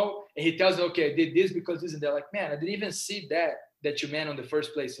 and he tells me, okay, I did this because this and that. Like, man, I didn't even see that you meant on the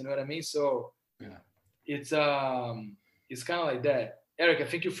first place. You know what I mean? So Yeah. it's kind of like that. Eric, I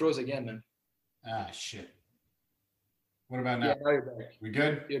think you froze again, man. Ah, shit. What about now? Yeah, now you're back. We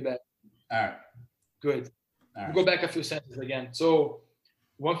good? You're back. All right. Good. All right. We'll go back a few sentences again. So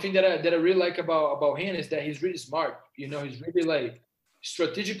one thing that I really like about him is that he's really smart. He's really like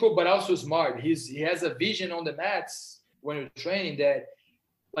strategical, but also smart. He has a vision on the mats when you're training that,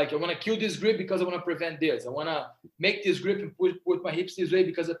 like, I want to kill this grip because I want to prevent this. I want to make this grip and put my hips this way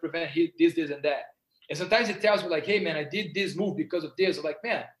because I prevent this, and that. And sometimes it tells me like, hey man, I did this move because of this. I'm like,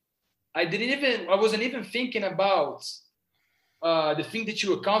 man, I wasn't even thinking about the thing that you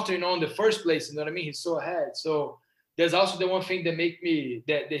were countering on in the first place. You know what I mean? He's so ahead. So there's also the one thing that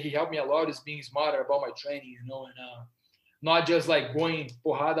that he helped me a lot is being smarter about my training, and not just like going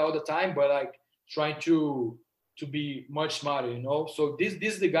porrada all the time, but like trying to be much smarter, So this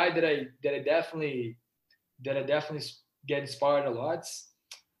is the guy that I definitely get inspired a lot.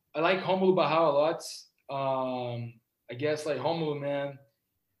 I like Romulo Barra a lot. I guess like Romulo, man.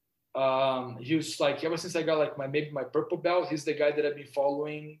 He was like, ever since I got like my purple belt, he's the guy that I've been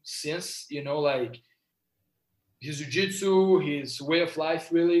following since, like his jiu-jitsu, his way of life,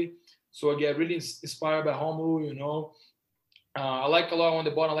 really. So I get really inspired by Romulo, I like a lot on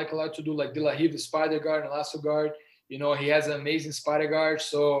the bottom. I like a lot to do like De La Riva, spider guard and lasso guard. He has an amazing spider guard.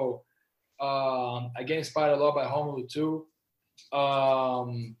 So I get inspired a lot by Romulo too.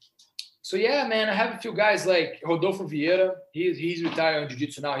 So yeah, man, I have a few guys like Rodolfo Vieira. He's retired on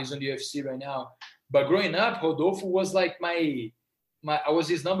jiu-jitsu now. He's on the UFC right now. But growing up, Rodolfo was like I was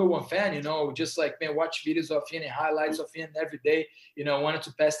his number one fan, just like, man, watch videos of him and highlights of him every day. I wanted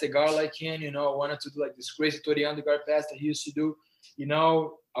to pass the guard like him, I wanted to do like this crazy 30 underguard pass that he used to do.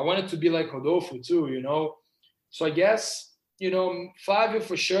 I wanted to be like Rodolfo too, So I guess, Flavio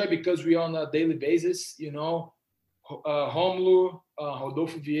for sure, because we're on a daily basis, Romulo,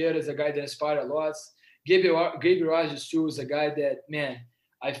 Rodolfo Vieira is a guy that inspired a lot. Gabriel Rages too is a guy that, man,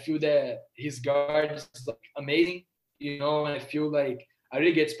 I feel that his guard is like amazing, and I feel like I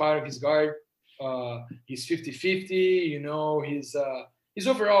really get inspired of his guard. He's 50-50, his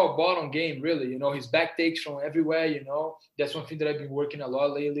overall bottom game, really, his back takes from everywhere, that's one thing that I've been working a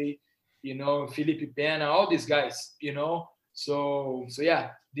lot lately, Felipe Pena, all these guys, so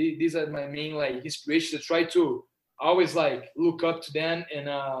yeah, these are my main like inspirations to try to always like look up to them and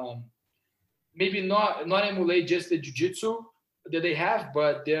maybe not emulate just the jiu-jitsu that they have,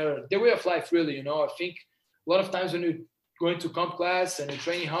 but their way of life, really. I think a lot of times when you're going to comp class and you're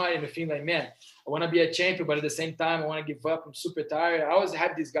training hard and you think like, man, I want to be a champion, but at the same time I want to give up, I'm super tired. I always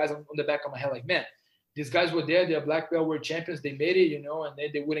had these guys on the back of my head like, man, these guys were there, they're black belt world champions, they made it, and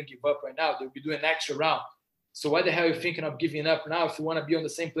they wouldn't give up right now, they'll be doing an extra round. So why the hell are you thinking of giving up now? If you want to be on the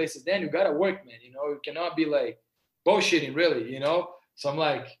same place as them, you gotta work, man. You cannot be like bullshitting, really, So I'm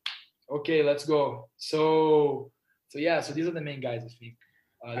like, okay, let's go. So yeah, so these are the main guys, I think,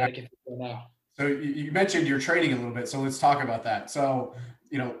 that I can think of now. So you mentioned your training a little bit, so let's talk about that. So,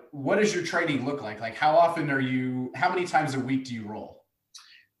 what does your training look like? Like, how many times a week do you roll?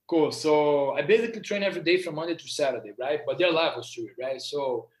 Cool. So I basically train every day from Monday to Saturday, right? But there are levels to it, right?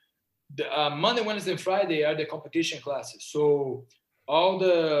 So the Monday, Wednesday, and Friday are the competition classes. So all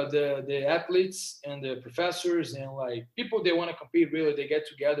the athletes and the professors and like people they want to compete, really, they get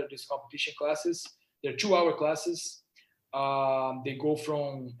together these competition classes. They're 2-hour classes. They go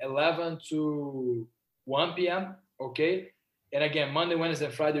from 11 to 1 p.m. Okay. And again, Monday, Wednesday,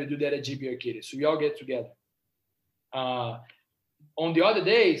 and Friday, we do that at GB Arcade. So we all get together. On the other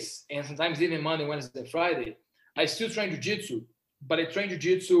days, and sometimes even Monday, Wednesday, and Friday, I still train jiu-jitsu, but I train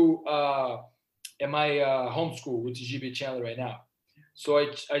jiu-jitsu at my home school, which is GB Chandler right now. So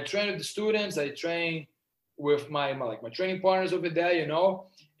I train with the students, I train with my training partners over there,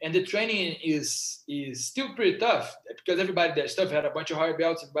 and the training is still pretty tough because everybody their stuff had a bunch of higher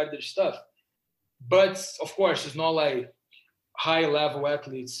belts, everybody their stuff. But of course, it's not like high level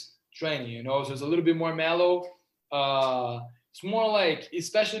athletes training, you know. So it's a little bit more mellow. It's more like,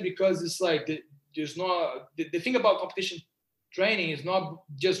 especially because it's like there's not the thing about competition training is not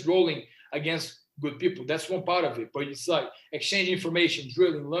just rolling against good people. That's one part of it, but it's like exchanging information,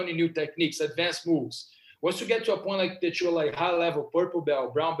 drilling, learning new techniques, advanced moves. Once you get to a point like that, you're like high level, purple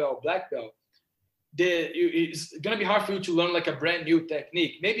belt, brown belt, black belt, it's gonna be hard for you to learn like a brand new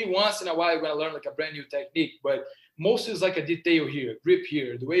technique. Maybe once in a while you're gonna learn like a brand new technique, but most is like a detail here, grip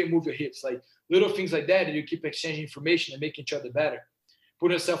here, the way you move your hips, like little things like that, and you keep exchanging information and making each other better.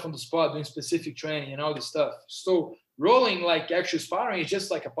 Put yourself on the spot, doing specific training and all this stuff. So rolling, like actual sparring, is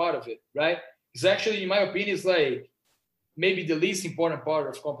just like a part of it, right? It's actually, in my opinion, is like maybe the least important part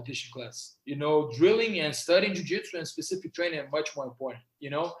of competition class. You know, drilling and studying jiu-jitsu and specific training are much more important,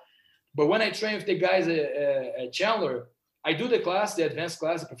 you know? But when I train with the guys at Chandler, I do the class, the advanced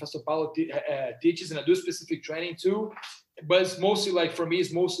class that Professor Paulo teaches, and I do specific training too. But it's mostly like, for me,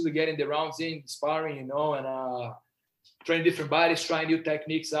 it's mostly getting the rounds in, sparring, you know, and train different bodies, trying new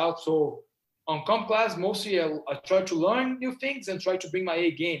techniques out. So on comp class, mostly I try to learn new things and try to bring my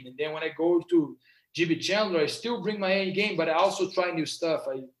A game. And then when I go to GB Chandler, I still bring my A game, but I also try new stuff.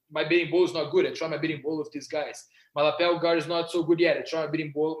 My beating bowl is not good. I try my beating bowl with these guys. My lapel guard is not so good yet. I try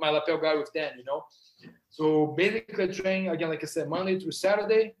my lapel guard with them, you know. So basically, I train, again, like I said, Monday through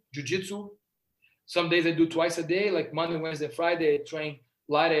Saturday, jiu-jitsu. Some days I do twice a day, like Monday, Wednesday, Friday. I train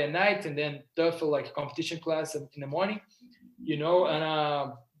light at night, and then tough like competition class in the morning, you know.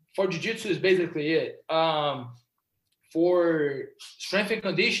 And for jiu-jitsu is basically it. For strength and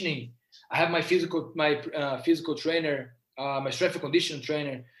conditioning, I have my physical trainer, my strength and conditioning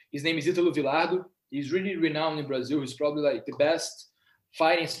trainer. His name is Ítalo Vilardo. He's really renowned in Brazil. He's probably like the best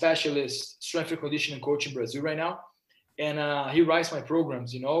fighting specialist, strength and conditioning coach in Brazil right now. And he writes my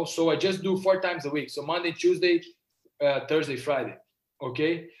programs, you know. So I just do 4 times a week. So Monday, Tuesday, Thursday, Friday.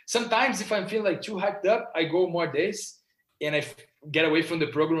 Okay. Sometimes if I'm feeling like too hyped up, I go more days and I get away from the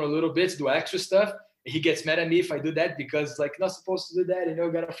program a little bit to do extra stuff. He gets mad at me if I do that because like not supposed to do that, you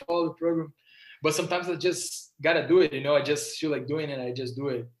know, gotta follow the program. But sometimes I just gotta do it, you know. I just feel like doing it, and I just do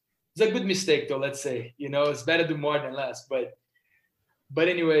it. It's a good mistake though, let's say. You know, it's better to do more than less. But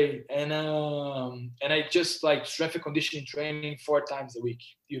anyway, and I just like strength and conditioning training 4 times a week.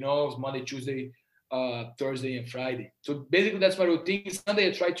 You know, it's Monday, Tuesday, Thursday, and Friday. So basically that's my routine. Sunday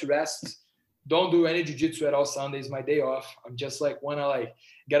I try to rest. Don't do any jiu-jitsu at all. Sunday is my day off. I'm just like wanna like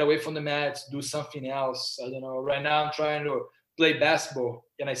get away from the mats, do something else. I don't know. Right now I'm trying to play basketball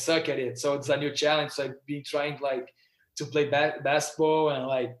and I suck at it. So it's a new challenge. So I've been trying like to play basketball and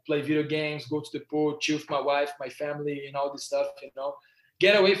like play video games, go to the pool, chill with my wife, my family, and all this stuff, you know.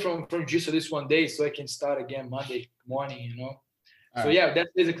 Get away from jiu-jitsu this one day so I can start again Monday morning, you know. All so right. Yeah,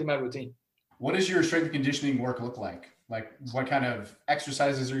 that's basically my routine. What does your strength and conditioning work look like? Like what kind of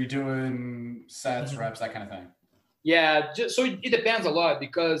exercises are you doing, sets, reps, that kind of thing? Yeah, so it depends a lot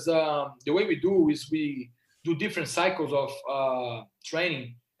because the way we do is we do different cycles of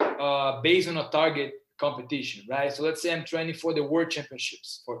training based on a target competition, right? So let's say I'm training for the World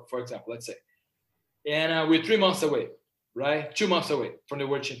Championships, for example, let's say. And we're 3 months away, right? 2 months away from the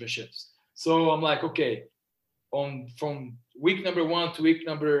World Championships. So I'm like, okay, from week number 1 to week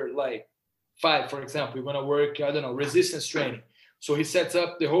number like 5, for example, we're gonna work, I don't know, resistance training. So he sets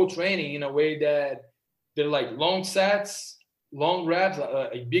up the whole training in a way that they're like long sets, long reps,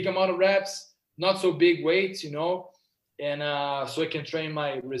 a big amount of reps, not so big weights, you know, and so I can train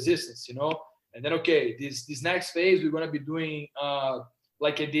my resistance, you know. And then, okay, this next phase, we're gonna be doing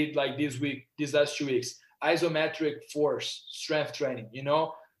like I did like this week, these last 2 weeks, isometric force strength training, you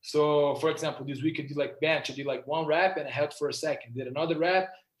know. So for example, this week I did like bench, I did like 1 rep and I held for a second, did another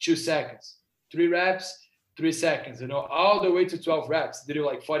rep, 2 seconds, 3 reps, 3 seconds, you know, all the way to 12 reps, did it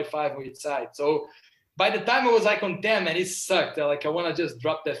like 45 on each side. So by the time I was like on 10, man, it sucked. Like I want to just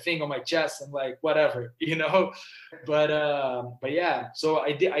drop that thing on my chest and like whatever, you know. But yeah, so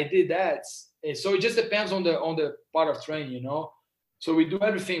I did that. And so it just depends on the part of training, you know. So we do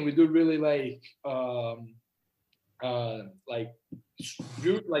everything. We do really like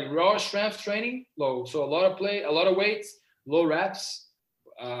raw strength training, low. So a lot of play, a lot of weights, low reps,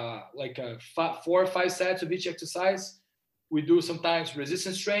 like 4 or 5 sets of each exercise. We do sometimes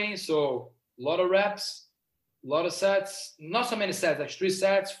resistance training, so a lot of reps, a lot of sets, not so many sets, like 3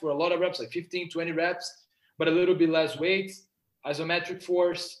 sets for a lot of reps, like 15, 20 reps, but a little bit less weight, isometric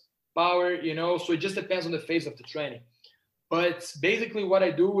force, power, you know. So it just depends on the phase of the training. But basically what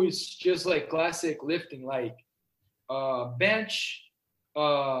I do is just like classic lifting, like bench,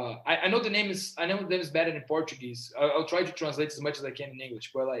 I know the name is better in Portuguese. I'll try to translate as much as I can in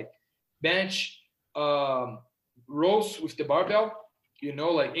English, but like bench, um, rows with the barbell,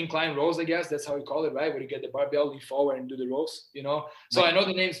 like incline rows, I guess that's how you call it, right? Where you get the barbell, lean forward and do the rows. So I know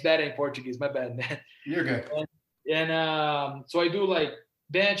the name's better in Portuguese. My bad, man. You're good. And so I do like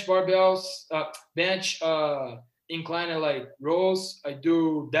bench barbells, bench, incline and like rows. I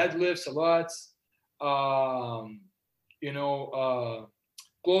do deadlifts a lot. Um, you know,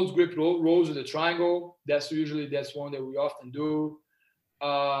 close grip rows with a triangle. That's one that we often do.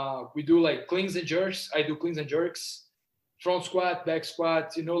 We do like cleans and jerks. I do cleans and jerks, front squat, back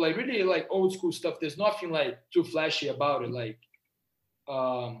squat. Like really like old school stuff. There's nothing like too flashy about it. Like,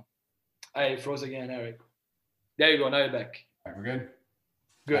 I froze again, Eric. There you go. Now you're back. All right, we're good.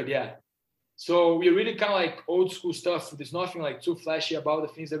 Good, yeah. So we really kind of like old school stuff. There's nothing like too flashy about the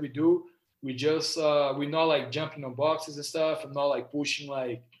things that we do. We just we're not like jumping on boxes and stuff. I'm not like pushing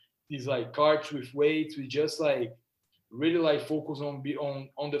like these like carts with weights. We just like really like focus on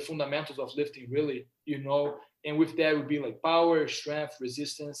the fundamentals of lifting, really. And with that would be like power, strength,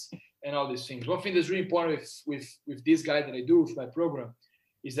 resistance, and all these things. One thing that's really important with this guy that I do with my program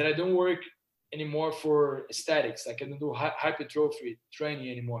is that I don't work anymore for aesthetics. Like I don't do hypertrophy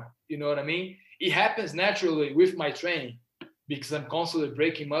training anymore. You know what I mean? It happens naturally with my training because I'm constantly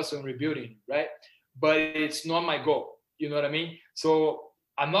breaking muscle and rebuilding, right? But it's not my goal. You know what I mean? So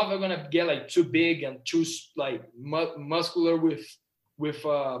I'm not gonna get like too big and too like muscular with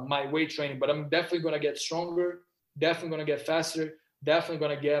my weight training, but I'm definitely gonna get stronger, definitely gonna get faster, definitely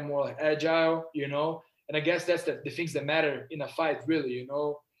gonna get more like agile, And I guess that's the things that matter in a fight, really,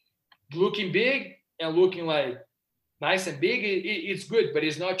 Looking big and looking like nice and big, it's good, but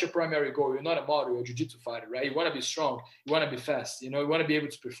it's not your primary goal. You're not a model, you're a jiu-jitsu fighter, right? You want to be strong, you want to be fast, you want to be able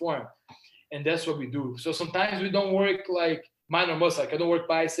to perform, and that's what we do. So sometimes we don't work like minor muscle, like I don't work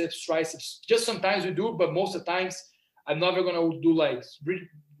biceps, triceps. Just sometimes we do, but most of the times I'm never gonna do like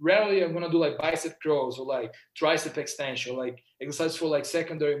rarely I'm gonna do like bicep curls or like tricep extension, like exercise for like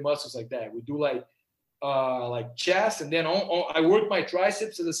secondary muscles like that. We do like chest, and then I work my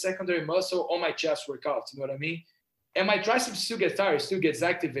triceps as a secondary muscle on my chest workouts. You know what I mean? And my triceps still get tired, still gets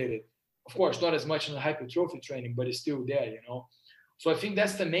activated. Of course, not as much in the hypertrophy training, but it's still there. So I think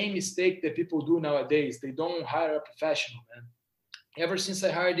that's the main mistake that people do nowadays. They don't hire a professional, man. Ever since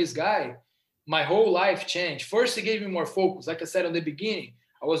I hired this guy, my whole life changed. First, he gave me more focus. Like I said in the beginning,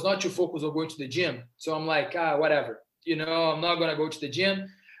 I was not too focused on going to the gym. So I'm like, whatever. I'm not going to go to the gym.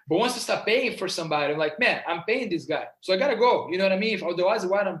 But once I start paying for somebody, I'm like, man, I'm paying this guy, so I gotta go. You know what I mean? Otherwise,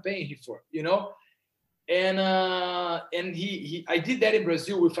 what I'm paying him for? And I did that in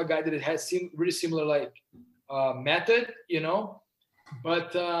Brazil with a guy that had really similar like method,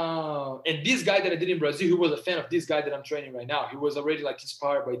 But and this guy that I did in Brazil, he was a fan of this guy that I'm training right now. He was already like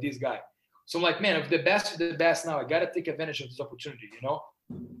inspired by this guy. So I'm like, man, if the best is the best now, I gotta take advantage of this opportunity,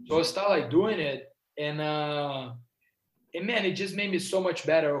 So I start like doing it, and man, it just made me so much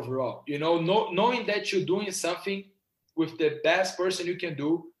better overall. Knowing that you're doing something with the best person you can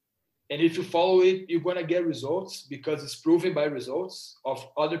do, and if you follow it, you're gonna get results because it's proven by results of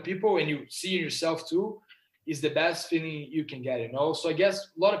other people, and you see yourself too, is the best feeling you can get. So I guess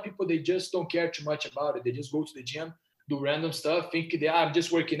a lot of people, they just don't care too much about it. They just go to the gym, do random stuff, think I'm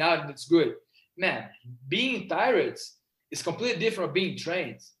just working out and it's good. Man, being tired is completely different from being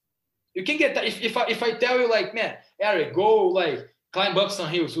trained. You can get that if I tell you like, man, Eric, go like climb up some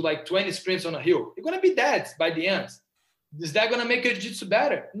hills, do like 20 sprints on a hill. You're gonna be dead by the end. Is that gonna make your jiu-jitsu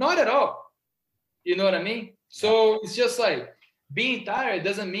better? Not at all. You know what I mean? So it's just like being tired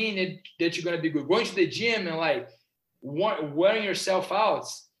doesn't mean that you're gonna be good. Going to the gym and like wearing yourself out,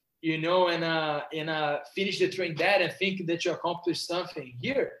 and finish the train that and think that you accomplished something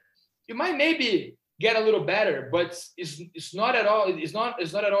here. You might maybe get a little better, but it's not at all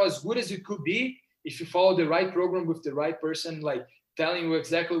as good as it could be if you follow the right program with the right person, like telling you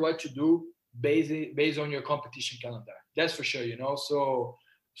exactly what to do based on your competition calendar. That's for sure,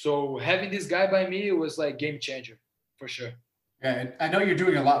 So having this guy by me was like game changer for sure. Yeah, and I know you're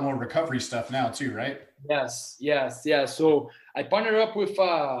doing a lot more recovery stuff now too, right? Yes. So I partnered up with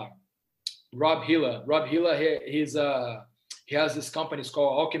Rob Hilla. Rob Hilla, he has this company. It's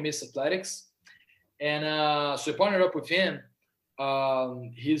called Alchemist Athletics. And so I partnered up with him.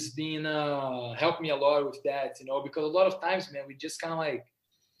 He's been helping me a lot with that, because a lot of times, man, we just kind of like,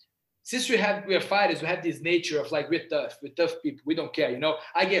 since we are fighters, we have this nature of like, we're tough people. We don't care,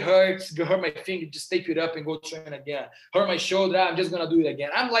 I get hurt my finger, just tape it up and go train again. Hurt my shoulder, I'm just going to do it again.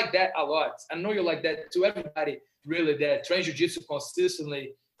 I'm like that a lot. I know you're like that too. Everybody really that trains jiu-jitsu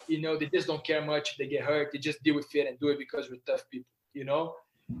consistently, they just don't care much if they get hurt. They just deal with it and do it because we're tough people. you know,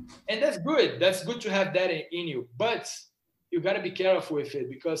 and that's good. That's good to have that in you, but you got to be careful with it,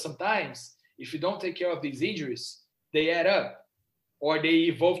 because sometimes if you don't take care of these injuries, they add up or they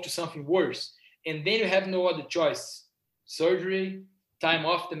evolve to something worse. And then you have no other choice. Surgery, time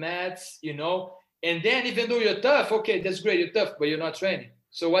off the mats, you know. And then even though you're tough, okay, that's great, you're tough, but you're not training.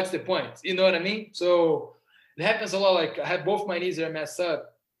 So what's the point? You know what I mean? So it happens a lot. Like I have both my knees that are messed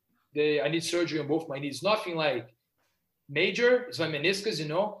up. I need surgery on both my knees. Nothing like major. It's my meniscus, you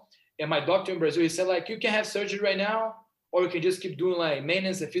know. And my doctor in Brazil, he said, like, you can have surgery right now, or you can just keep doing like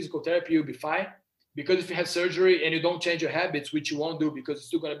maintenance and physical therapy, you'll be fine. Because if you have surgery and you don't change your habits, which you won't do because you're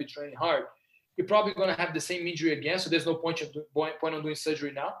still going to be training hard, you're probably going to have the same injury again. So there's no point on doing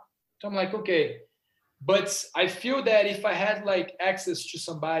surgery now. So I'm like, okay. But I feel that if I had like access to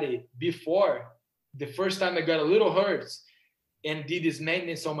somebody before the first time I got a little hurt and did this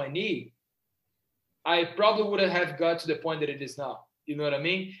maintenance on my knee, I probably wouldn't have got to the point that it is now. You know what I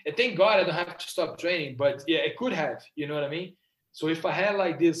mean? And thank God I don't have to stop training, but yeah, it could have, you know what I mean? So if I had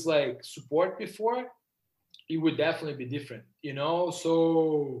like this like support before, it would definitely be different, you know?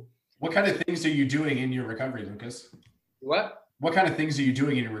 So what kind of things are you doing in your recovery, Lucas? What kind of things are you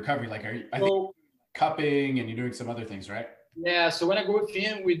doing in your recovery? Like, I think cupping and you're doing some other things, right? Yeah. So when I go with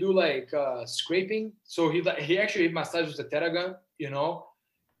him, we do like scraping. So he actually massages the Theragun, you know,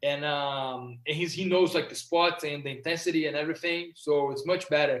 and he knows like the spots and the intensity and everything. So it's much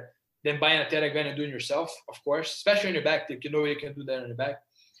better than buying a Theragun and doing yourself, of course, especially in your back. You know, you can do that in the back.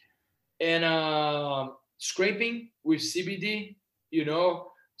 And scraping with CBD, you know.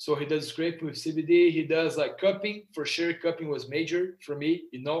 So he does scraping with CBD. He does like cupping for sure. Cupping was major for me,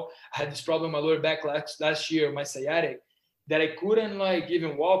 you know. I had this problem in my lower back last year, my sciatic, that I couldn't like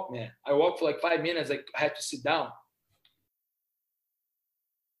even walk, man. I walked for like 5 minutes. I had to sit down.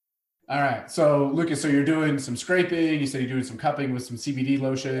 All right. So Lucas, so you're doing some scraping. You said you're doing some cupping with some CBD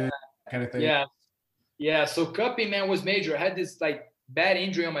lotion, kind of thing. Yeah. So cupping, man, was major. I had this like bad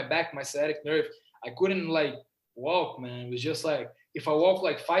injury on my back, my sciatic nerve. I couldn't like walk, man. It was just like, if I walk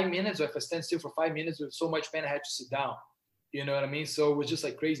like 5 minutes or if I stand still for 5 minutes with so much pain, I had to sit down. You know what I mean? So it was just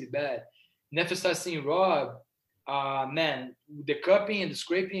like crazy bad. And after I started seeing Rob, man, the cupping and the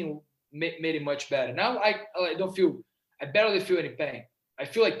scraping made it much better. Now I barely feel any pain. I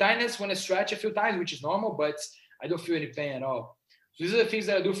feel like tightness when I stretch, I feel tight, which is normal, but I don't feel any pain at all. So these are the things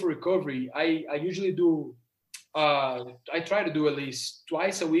that I do for recovery. I usually do, I try to do at least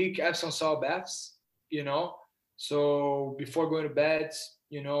twice a week Epsom salt baths, you know. So before going to bed,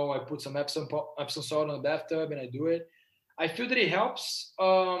 you know, I put some Epsom salt in the bathtub and I do it. I feel that it helps.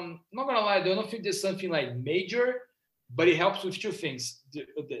 I'm not gonna lie, I don't think there's something like major, but it helps with two things.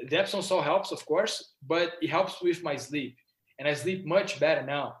 The Epsom salt helps, of course, but it helps with my sleep, and I sleep much better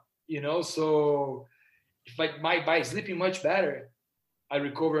now. You know, so if by sleeping much better, I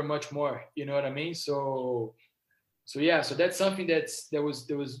recover much more. You know what I mean? So yeah, so that's something that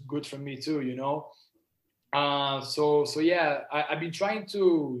was good for me too. You know. So yeah, I've been trying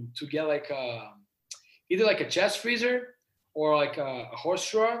to get like either like a chest freezer or like a horse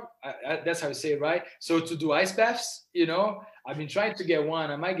straw. That's how you say it, right? So to do ice baths, you know, I've been trying to get one.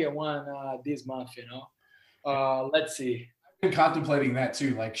 I might get one this month, you know. Let's see. I've been contemplating that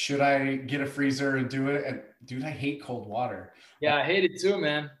too. Like, should I get a freezer and do it? And dude, I hate cold water. Yeah, I hate it too,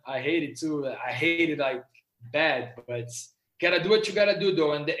 man. I hate it too. I hate it like bad, but gotta do what you gotta do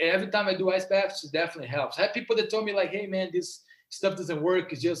though. And every time I do ice baths, it definitely helps. I have people that told me like, hey man, this stuff doesn't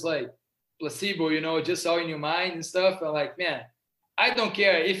work. It's just like placebo, you know, just all in your mind and stuff. I'm like, man, I don't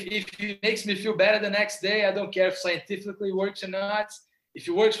care. If it makes me feel better the next day, I don't care if scientifically it works or not. If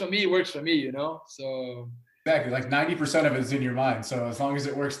it works for me, it works for me, you know? So exactly, like 90% of it is in your mind. So as long as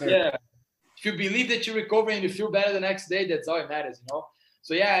it works there. Yeah. If you believe that you recover and you feel better the next day, that's all it matters, you know?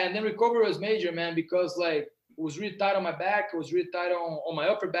 So yeah, and then recovery was major, man, because like it was really tight on my back. It was really tight on my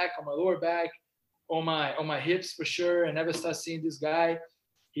upper back, on my lower back, on my hips for sure. And ever start seeing this guy,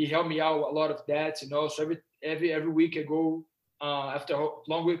 he helped me out a lot of that, you know. So every week I go after a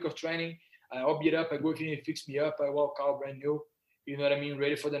long week of training, I'll beat up. I go with him, he fix me up. I walk out brand new, you know what I mean,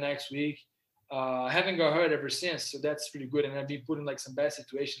 ready for the next week. I haven't got hurt ever since, so that's pretty good. And I've been put in like some bad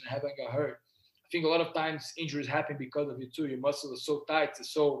situations and haven't got hurt. I think a lot of times injuries happen because of it too. Your muscle is so tight,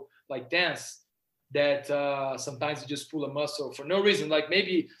 it's so like dense that sometimes you just pull a muscle for no reason. Like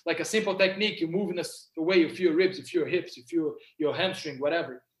maybe like a simple technique, you're moving the way you feel your ribs, you feel your hips, you feel your hamstring,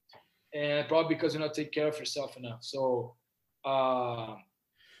 whatever. And probably because you're not taking care of yourself enough. So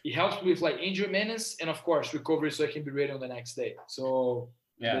it helps with like injury maintenance and of course recovery so I can be ready on the next day. So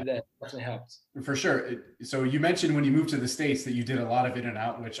yeah, that definitely helps. For sure. So you mentioned when you moved to the States that you did a lot of in and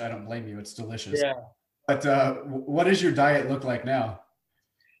out, which I don't blame you. It's delicious. Yeah. But what does your diet look like now?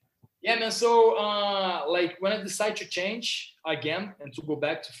 Yeah, man. So, like when I decide to change again and to go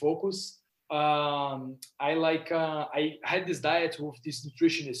back to focus, I had this diet with this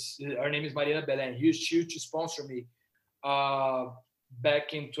nutritionist. Her name is Mariana Belen. She used to sponsor me uh,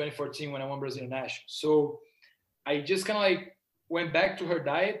 back in 2014 when I won Brazilian National. So I just kind of like went back to her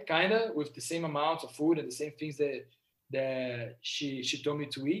diet, kind of with the same amount of food and the same things that she told me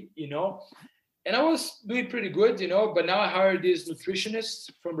to eat, and I was doing pretty good, But now I hired this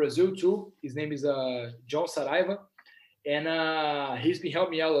nutritionist from Brazil too. His name is John Saraiva, and he's been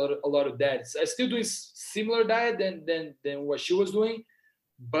helping me out a lot of that. I still doing similar diet than what she was doing,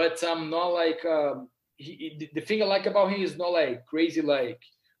 but I'm not like the thing I like about him is not like crazy like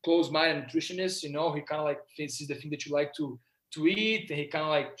closed-minded nutritionist. He kind of like this is the thing that you like to eat, and he kind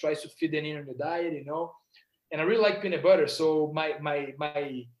of like tries to fit it in the diet. And I really like peanut butter, so my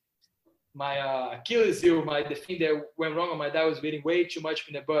Achilles heel, the thing that went wrong on my diet was eating way too much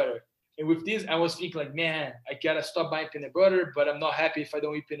peanut butter. And with this, I was thinking like, man, I gotta stop buying peanut butter, but I'm not happy if I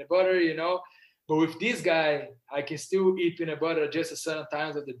don't eat peanut butter. But with this guy, I can still eat peanut butter just at certain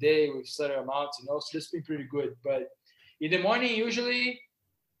times of the day with certain amounts. So that's been pretty good. But in the morning, usually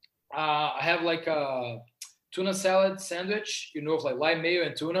I have like a tuna salad sandwich, with like light mayo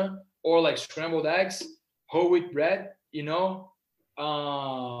and tuna, or like scrambled eggs, whole wheat bread.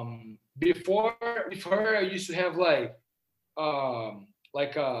 Before with her, I used to have like a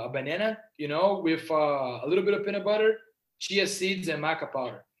banana, with a little bit of peanut butter, chia seeds, and maca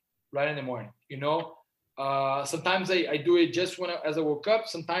powder, right in the morning. Sometimes I do it just as I woke up.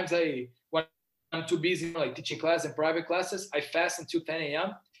 Sometimes when I'm too busy, like teaching class and private classes, I fast until 10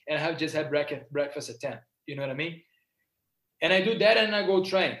 a.m. and I have just had breakfast at 10. You know what I mean? And I do that, and I go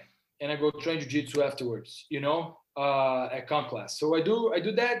train, jiu-jitsu afterwards. At comp class. So I do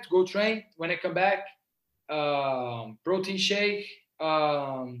that, go train. When I come back, protein shake,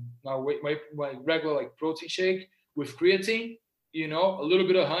 my regular like protein shake with creatine, a little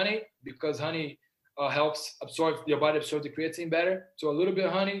bit of honey, because honey helps your body absorb the creatine better. So a little bit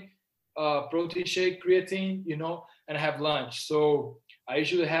of honey, protein shake, creatine, and I have lunch. So I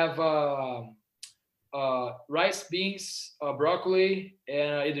usually have rice, beans, broccoli,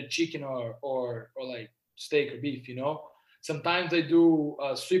 and either chicken or like steak or beef. Sometimes I do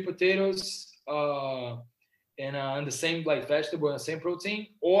sweet potatoes and the same like vegetable and the same protein.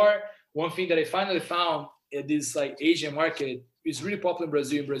 Or one thing that I finally found at this like Asian market is really popular in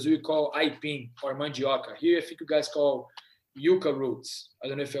Brazil. In Brazil, we call aipim or mandioca. Here, I think you guys call yucca roots. I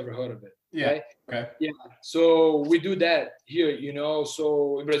don't know if you ever heard of it. Yeah. Right? Okay. Yeah. So we do that here.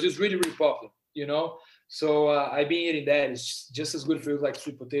 So in Brazil, it's really, really popular. So I've been eating that. It's just as good for you like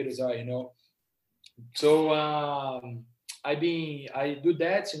sweet potatoes are. So I do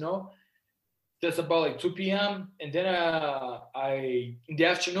that, just about like 2 p.m. And then in the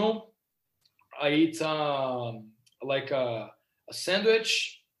afternoon I eat like a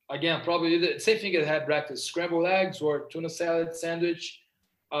sandwich. Again, probably the same thing as I had breakfast: scrambled eggs or tuna salad sandwich.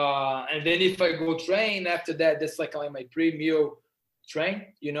 And then if I go train after that, that's like my pre-meal train.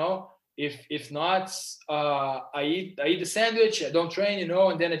 If not, I eat the sandwich. I don't train,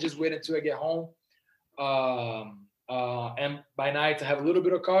 and then I just wait until I get home. And by night I have a little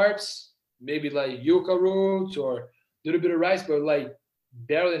bit of carbs, maybe like yucca roots or a little bit of rice, but like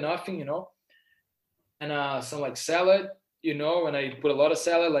barely nothing, and some like salad, and I put a lot of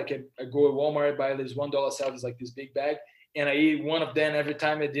salad. Like I go to Walmart, buy this $1 salad, it's like this big bag, and I eat one of them every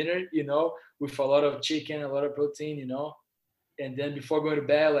time at dinner, with a lot of chicken, a lot of protein, and then before going to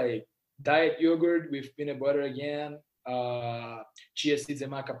bed, like diet yogurt with peanut butter again, chia seeds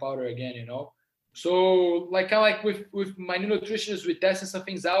and maca powder again. So like kind of like with my new nutritionist, we testing some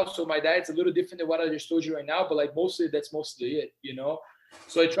things out. So my diet's a little different than what I just told you right now, but like that's mostly it.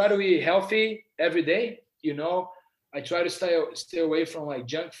 So I try to eat healthy every day. I try to stay away from like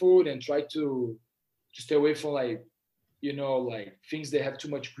junk food, and try to stay away from like like things that have too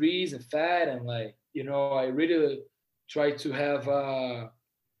much grease and fat, and like I really try to have a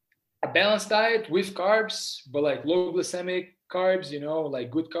balanced diet with carbs, but like low glycemic carbs,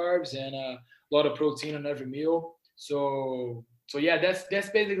 like good carbs, and a lot of protein on every meal. So yeah, that's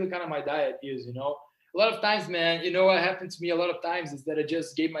basically kind of my diet is. A lot of times, man, what happened to me a lot of times is that I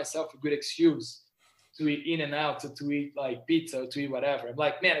just gave myself a good excuse to eat in and out, to eat like pizza, to eat whatever. I'm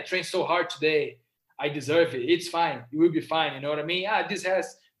like, man, I trained so hard today. I deserve it. It's fine. It will be fine. You know what I mean? This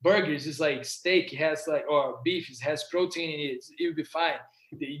has burgers. It's like steak. It has like, or beef. It has protein in it. It will be fine.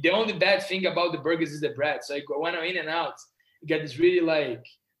 The only bad thing about the burgers is the bread. So when I'm in and out, you get this really like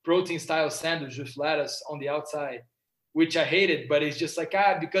protein style sandwich with lettuce on the outside. which I hated, but it's just like,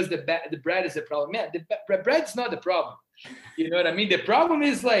 because the bread is the problem. Man, the bread's not the problem. You know what I mean? The problem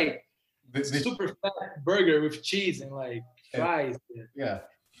is like super fat burger with cheese and like fries. Yeah.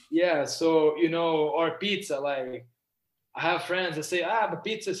 Yeah. So, or pizza. Like I have friends that say, but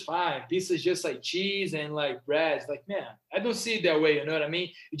pizza is fine. Pizza is just like cheese and like bread. It's like, man, I don't see it that way. You know what I mean?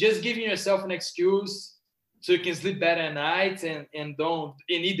 You're just giving yourself an excuse so you can sleep better at night and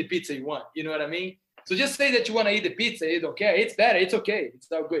eat the pizza you want. You know what I mean? So just say that you want to eat the pizza. You don't care. It's better. It's okay.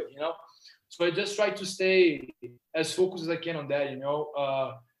 It's all good. So I just try to stay as focused as I can on that.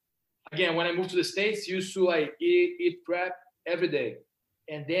 Again, when I moved to the States, used to like eat crap every day,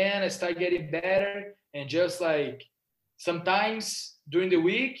 and then I started getting better, and just like sometimes during the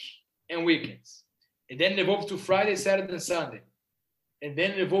week and weekends, and then it evolved to Friday, Saturday, and Sunday, and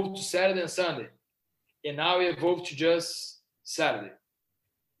then it evolved to Saturday and Sunday, and now it evolved to just Saturday.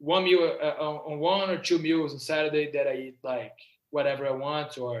 One meal on 1 or 2 meals on Saturday that I eat like whatever I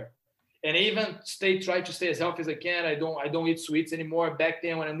want, and I even try to stay as healthy as I can. I don't eat sweets anymore. Back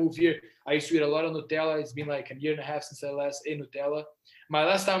then when I moved here, I used to eat a lot of Nutella. It's been like a year and a half since I last ate Nutella. My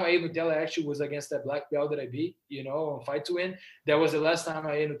last time I ate Nutella actually was against that black belt that I beat, on Fight to Win. That was the last time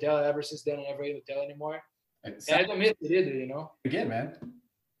I ate Nutella. Ever since then, I never ate Nutella anymore. And I don't miss it either, Again, man.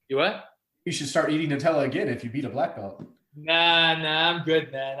 You what? You should start eating Nutella again if you beat a black belt. Nah, I'm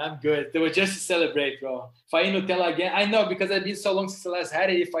good, man. I'm good. They were just to celebrate, bro. If I eat Nutella again, I know because I've been so long since I last had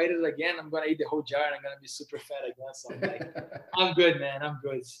it. If I eat it again, I'm gonna eat the whole jar and I'm gonna be super fat again. So I'm like, I'm good, man. I'm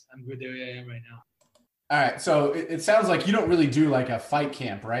good. I'm good the way I am right now. All right. So it sounds like you don't really do like a fight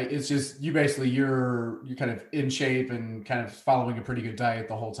camp, right? It's just you basically you're kind of in shape and kind of following a pretty good diet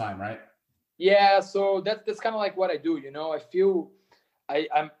the whole time, right? Yeah. So that's kind of like what I do. I feel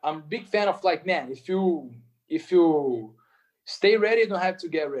I'm a big fan of like, man, if you stay ready, you don't have to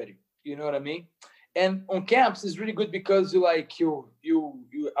get ready. You know what I mean? And on camps, it's really good because it's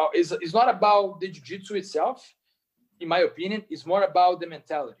not about the jiu-jitsu itself, in my opinion. It's more about the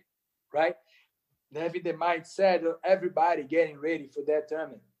mentality, right? Having the mindset of everybody getting ready for that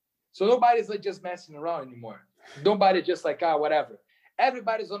tournament. So nobody's like just messing around anymore. Nobody just like, whatever.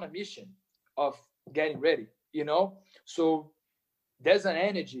 Everybody's on a mission of getting ready, So there's an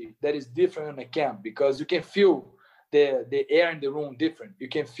energy that is different in a camp because you can feel the air in the room different. You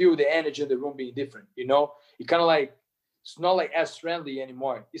can feel the energy in the room being different, You kind of like, it's not like as friendly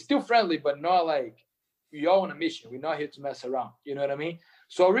anymore. It's still friendly, but not like we're all on a mission. We're not here to mess around. You know what I mean?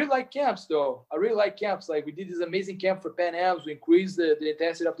 So I really like camps, though. I really like camps. Like we did this amazing camp for Pan Ams. We increased the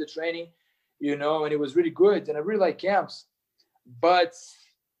intensity of the training, and it was really good. And I really like camps. But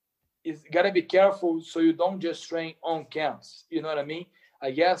it's got to be careful so you don't just train on camps. You know what I mean?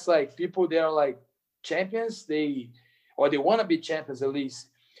 I guess like people that are like champions, they want to be champions at least.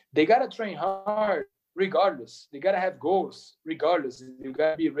 They got to train hard regardless. They got to have goals regardless. You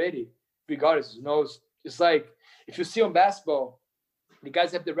got to be ready regardless. It's like if you see on basketball, the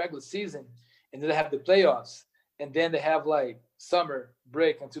guys have the regular season and then they have the playoffs and then they have like summer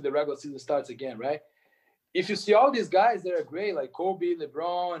break until the regular season starts again, right? If you see all these guys that are great, like Kobe,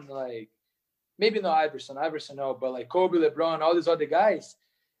 LeBron, like maybe not Iverson no, but like Kobe, LeBron, all these other guys,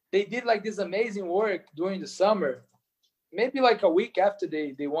 they did like this amazing work during the summer, maybe like a week after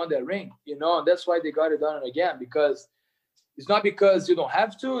they won that ring, and that's why they got it done again, because it's not because you don't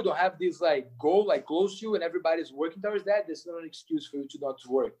have this like goal like close to you and everybody's working towards that. There's not an excuse for you to not to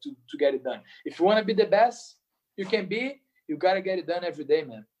work to get it done. If you want to be the best you can be, you got to get it done every day,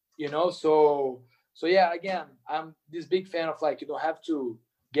 man. So yeah, again, I'm this big fan of like, you don't have to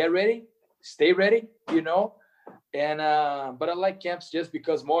get ready, stay ready, and but I like camps just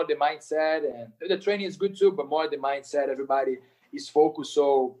because more the mindset, and the training is good too, but more the mindset, everybody is focused,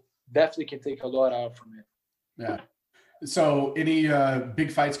 so definitely can take a lot out from it. Yeah. So any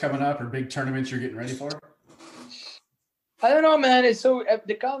big fights coming up or big tournaments you're getting ready for? I don't know, man.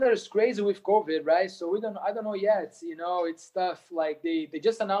 The calendar is crazy with COVID, right? So I don't know yet. It's stuff like they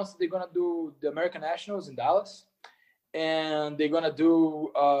just announced that they're gonna do the American Nationals in Dallas, and they're gonna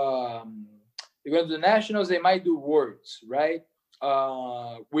do the Nationals. They might do Worlds, right?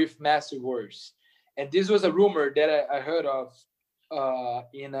 With massive Worlds, and this was a rumor that I heard of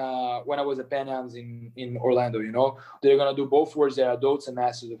when I was at Pan Am's in Orlando. They're gonna do both Worlds there, adults and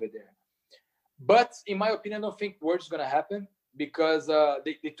masters over there. But in my opinion, I don't think Worlds is gonna happen because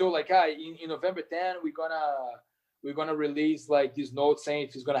they told like, in November 10 we're gonna release like this note saying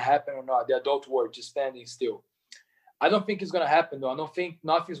if it's gonna happen or not. The adult World just standing still. I don't think it's gonna happen though. I don't think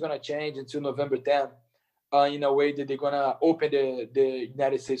nothing's gonna change until November 10. In a way that they're gonna open the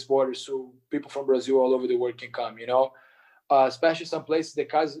United States borders so people from Brazil all over the world can come. Especially some places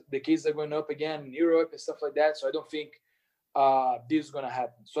the kids are going up again in Europe and stuff like that. So I don't think this is going to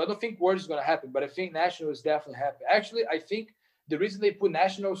happen. So I don't think Worlds is going to happen, but I think Nationals definitely happen. Actually, I think the reason they put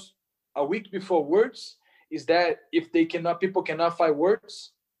Nationals a week before Worlds is that if people cannot find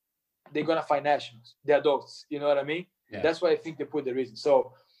Worlds, they're going to find Nationals, the adults. You know what I mean? Yeah. That's why I think they put the reason.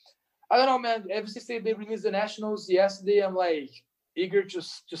 So I don't know, man. Ever since they released the Nationals yesterday, I'm like eager to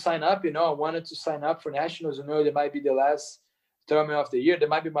sign up. You know, I wanted to sign up for Nationals. You know, it might be the last tournament of the year. There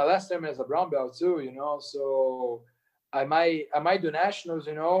might be my last tournament as a brown belt too. You know, so I might do Nationals.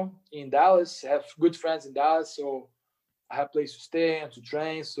 You know, in Dallas. I have good friends in Dallas, so I have a place to stay and to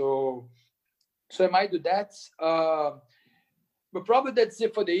train. So I might do that. But probably that's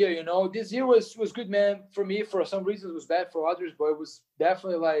it for the year, you know. This year was good, man. For me, for some reasons, it was bad for others, but it was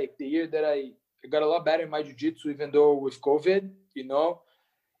definitely like the year that I got a lot better in my jiu-jitsu, even though with COVID, you know.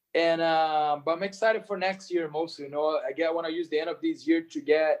 And but I'm excited for next year mostly, you know. I want to use the end of this year to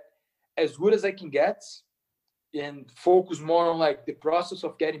get as good as I can get and focus more on like the process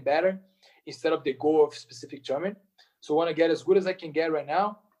of getting better instead of the goal of specific tournament. So I want to get as good as I can get right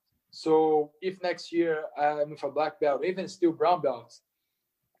now. So if next year I'm with a black belt, even still brown belts,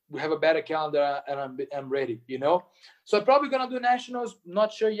 we have a better calendar and I'm ready, you know. So I'm probably gonna do Nationals,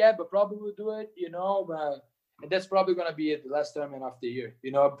 not sure yet, but probably will do it, you know. And that's probably gonna be it, the last tournament of the year,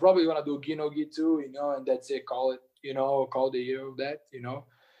 you know. I'm probably gonna do Gi too, you know, and that's it. Call it, you know, call the year of that, you know.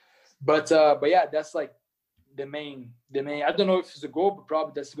 But yeah, that's like the main. I don't know if it's a goal, but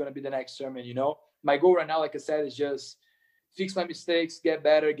probably that's gonna be the next tournament, you know. My goal right now, like I said, is just fix my mistakes, get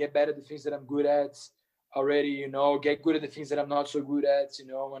better at the things that I'm good at already, you know, get good at the things that I'm not so good at, you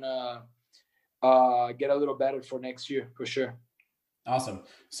know, and get a little better for next year for sure. Awesome.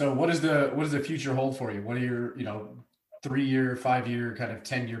 So what does the future hold for you? What are your, you know, 3-year, 5-year, kind of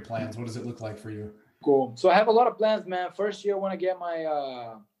 10-year plans? What does it look like for you? Cool. So I have a lot of plans, man. First year, I want to get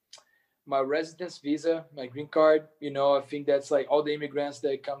my my residence visa, my green card. You know, I think that's like all the immigrants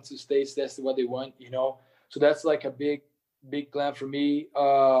that come to States, that's what they want, you know. So that's like a big plan for me.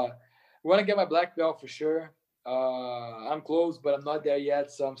 I want to get my black belt for sure. I'm close, but I'm not there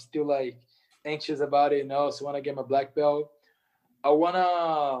yet, so I'm still like anxious about it, you know. So I want to get my black belt. I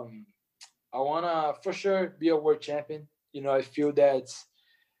wanna for sure be a world champion. You know, I feel that,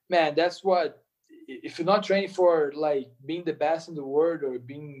 man, that's what. If you're not training for like being the best in the world or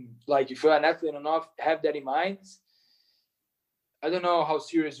being like, if you're an athlete enough, have that in mind. I don't know how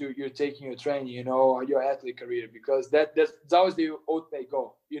serious you're taking your training, you know, your athlete career, because that's always the ultimate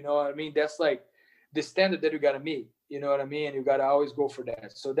goal. You know what I mean? That's like the standard that you gotta meet. You know what I mean? And you gotta always go for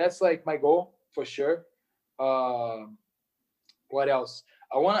that. So that's like my goal for sure. What else?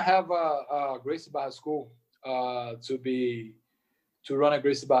 I want to have a Gracie Barra school to run a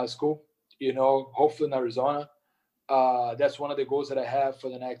Gracie Barra school. You know, hopefully in Arizona. That's one of the goals that I have for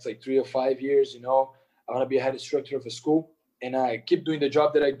the next like 3 or 5 years. You know, I want to be a head instructor of a school, and I keep doing the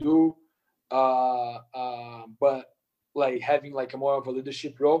job that I do, but like having like a more of a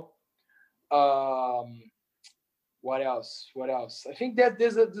leadership role. What else? I think that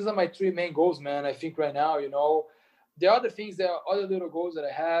these are my 3 main goals, man. I think right now, you know, the other things, there are other little goals that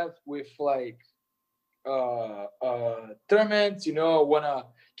I have with like tournaments, you know. I want to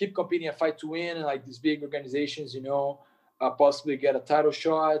keep competing and fight to win, and like these big organizations, you know, possibly get a title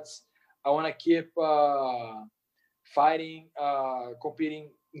shot. I want to keep fighting, competing,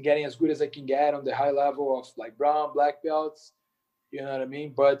 getting as good as I can get on the high level of like brown, black belts. You know what I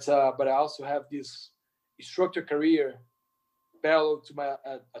mean? But I also have this instructor career parallel to my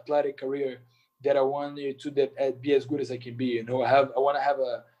athletic career that I want to be as good as I can be. You know, I want to have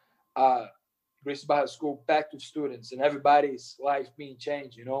a Gracie Barra school packed with students and everybody's life being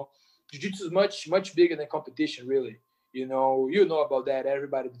changed. You know, jiu-jitsu is much bigger than competition, really. You know about that.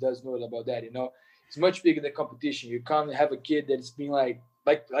 Everybody does know about that. You know, it's much bigger than competition. You come and have a kid that's been like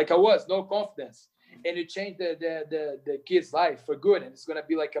I was, no confidence, and you change the kid's life for good, and it's gonna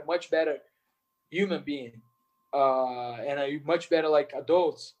be like a much better human being, and a much better like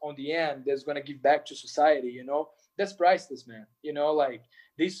adults on the end that's gonna give back to society. You know, that's priceless, man. You know, like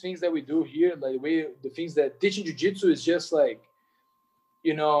these things that we do here, like the things that teaching jiu-jitsu is just like,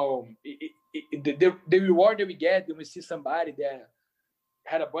 you know, the reward that we get when we see somebody that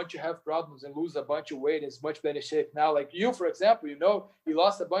had a bunch of health problems and lose a bunch of weight is much better shape now. Like you, for example, you know, you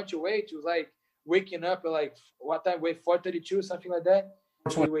lost a bunch of weight. You was like waking up at like what time? Weight 432, something like that.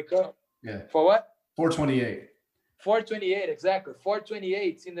 So you wake up. Yeah. For what? 428. 428, exactly.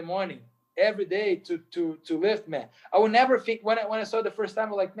 428 in the morning every day to lift, man. I would never think when I saw the first time,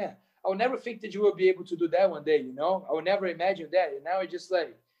 I'm like, man, I would never think that you will be able to do that one day, you know? I would never imagine that. And now it's just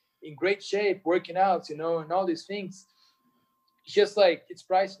like in great shape, working out, you know, and all these things. It's just like, it's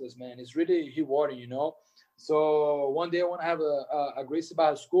priceless, man. It's really rewarding, you know? So one day I want to have a Gracie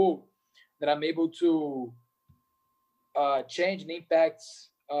Barra school that I'm able to change and impact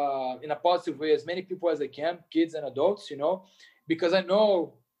in a positive way as many people as I can, kids and adults, you know, because I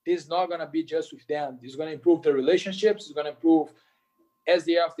know this is not going to be just with them. It's going to improve their relationships. It's going to improve as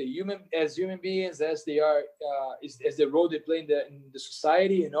they are as human beings, as they are, as the role they play in the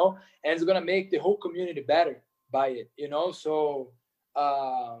society, you know, and it's going to make the whole community better by it, you know. So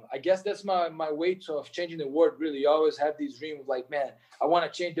I guess that's my way of changing the world. Really, I always have this dream of like, man, I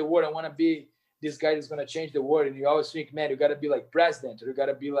want to change the world. I want to be this guy that's going to change the world. And you always think, man, you got to be like president, or you got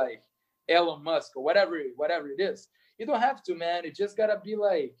to be like Elon Musk, or whatever it is. You don't have to, man. It just got to be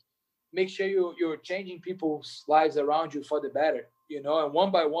like, make sure you're changing people's lives around you for the better, you know. And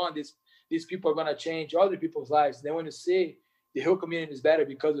one by one, these people are going to change other people's lives. Then when you see the whole community is better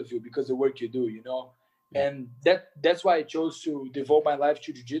because of you, because of the work you do, you know. And that's why I chose to devote my life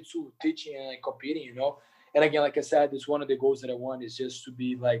to jiu-jitsu, teaching and competing, you know. And again, like I said, it's one of the goals that I want, is just to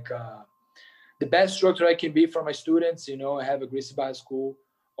be like the best instructor I can be for my students, you know. I have a Gracie Barra school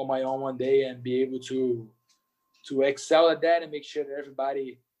on my own one day, and be able to excel at that and make sure that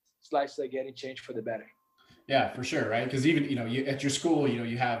everybody's lives are getting changed for the better. Yeah, for sure. Right. Because even, you know, at your school, you know,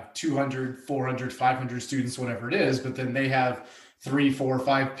 you have 200, 400, 500 students, whatever it is, but then they have 3, 4,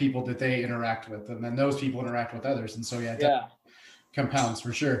 5 people that they interact with, and then those people interact with others. And so, yeah. Compounds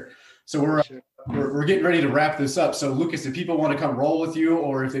for sure. So we're getting ready to wrap this up. So Lucas, if people want to come roll with you,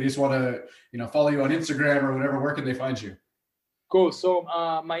 or if they just want to, you know, follow you on Instagram or whatever, where can they find you? Cool. So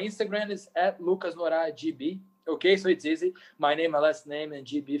my Instagram is @LucasNoratGB. Okay, so it's easy. My name, my last name, and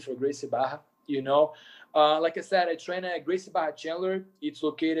GB for Gracie Barra. You know, like I said, I train at Gracie Barra Chandler. It's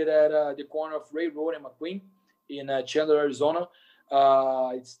located at the corner of Ray Road and McQueen in Chandler, Arizona.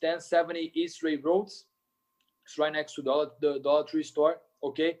 It's 1070 East Ray Roads. It's right next to the Dollar Tree store.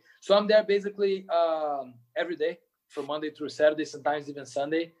 Okay, so I'm there basically every day from Monday through Saturday, sometimes even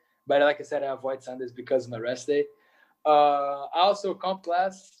Sunday. But like I said, I avoid Sundays because of my rest day. Also comp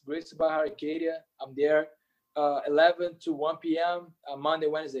class, Gracie Barra Arcadia. I'm there 11 to 1 p.m. Monday,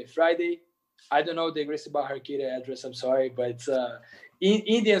 Wednesday, Friday. I don't know the Gracie Barra Arcadia address, I'm sorry, but it's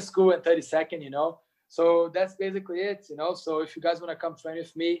Indian School and 32nd, you know. So that's basically it, you know. So if you guys want to come train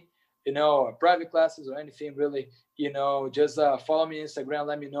with me, you know, private classes or anything really, you know, just follow me on Instagram,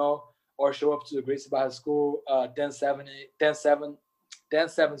 let me know, or show up to the Gracie Barra School, 1070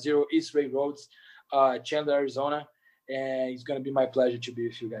 East Ray Roads, Chandler, Arizona. And it's going to be my pleasure to be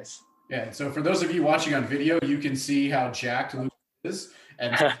with you guys. Yeah. So for those of you watching on video, you can see how jacked Lucas is,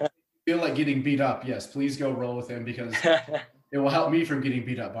 and feel like getting beat up. Yes, please go roll with him, because it will help me from getting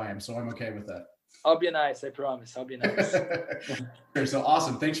beat up by him. So I'm okay with that. I'll be nice. I promise. I'll be nice. So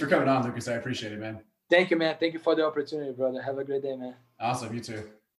awesome. Thanks for coming on, Lucas. I appreciate it, man. Thank you, man. Thank you for the opportunity, brother. Have a great day, man. Awesome. You too.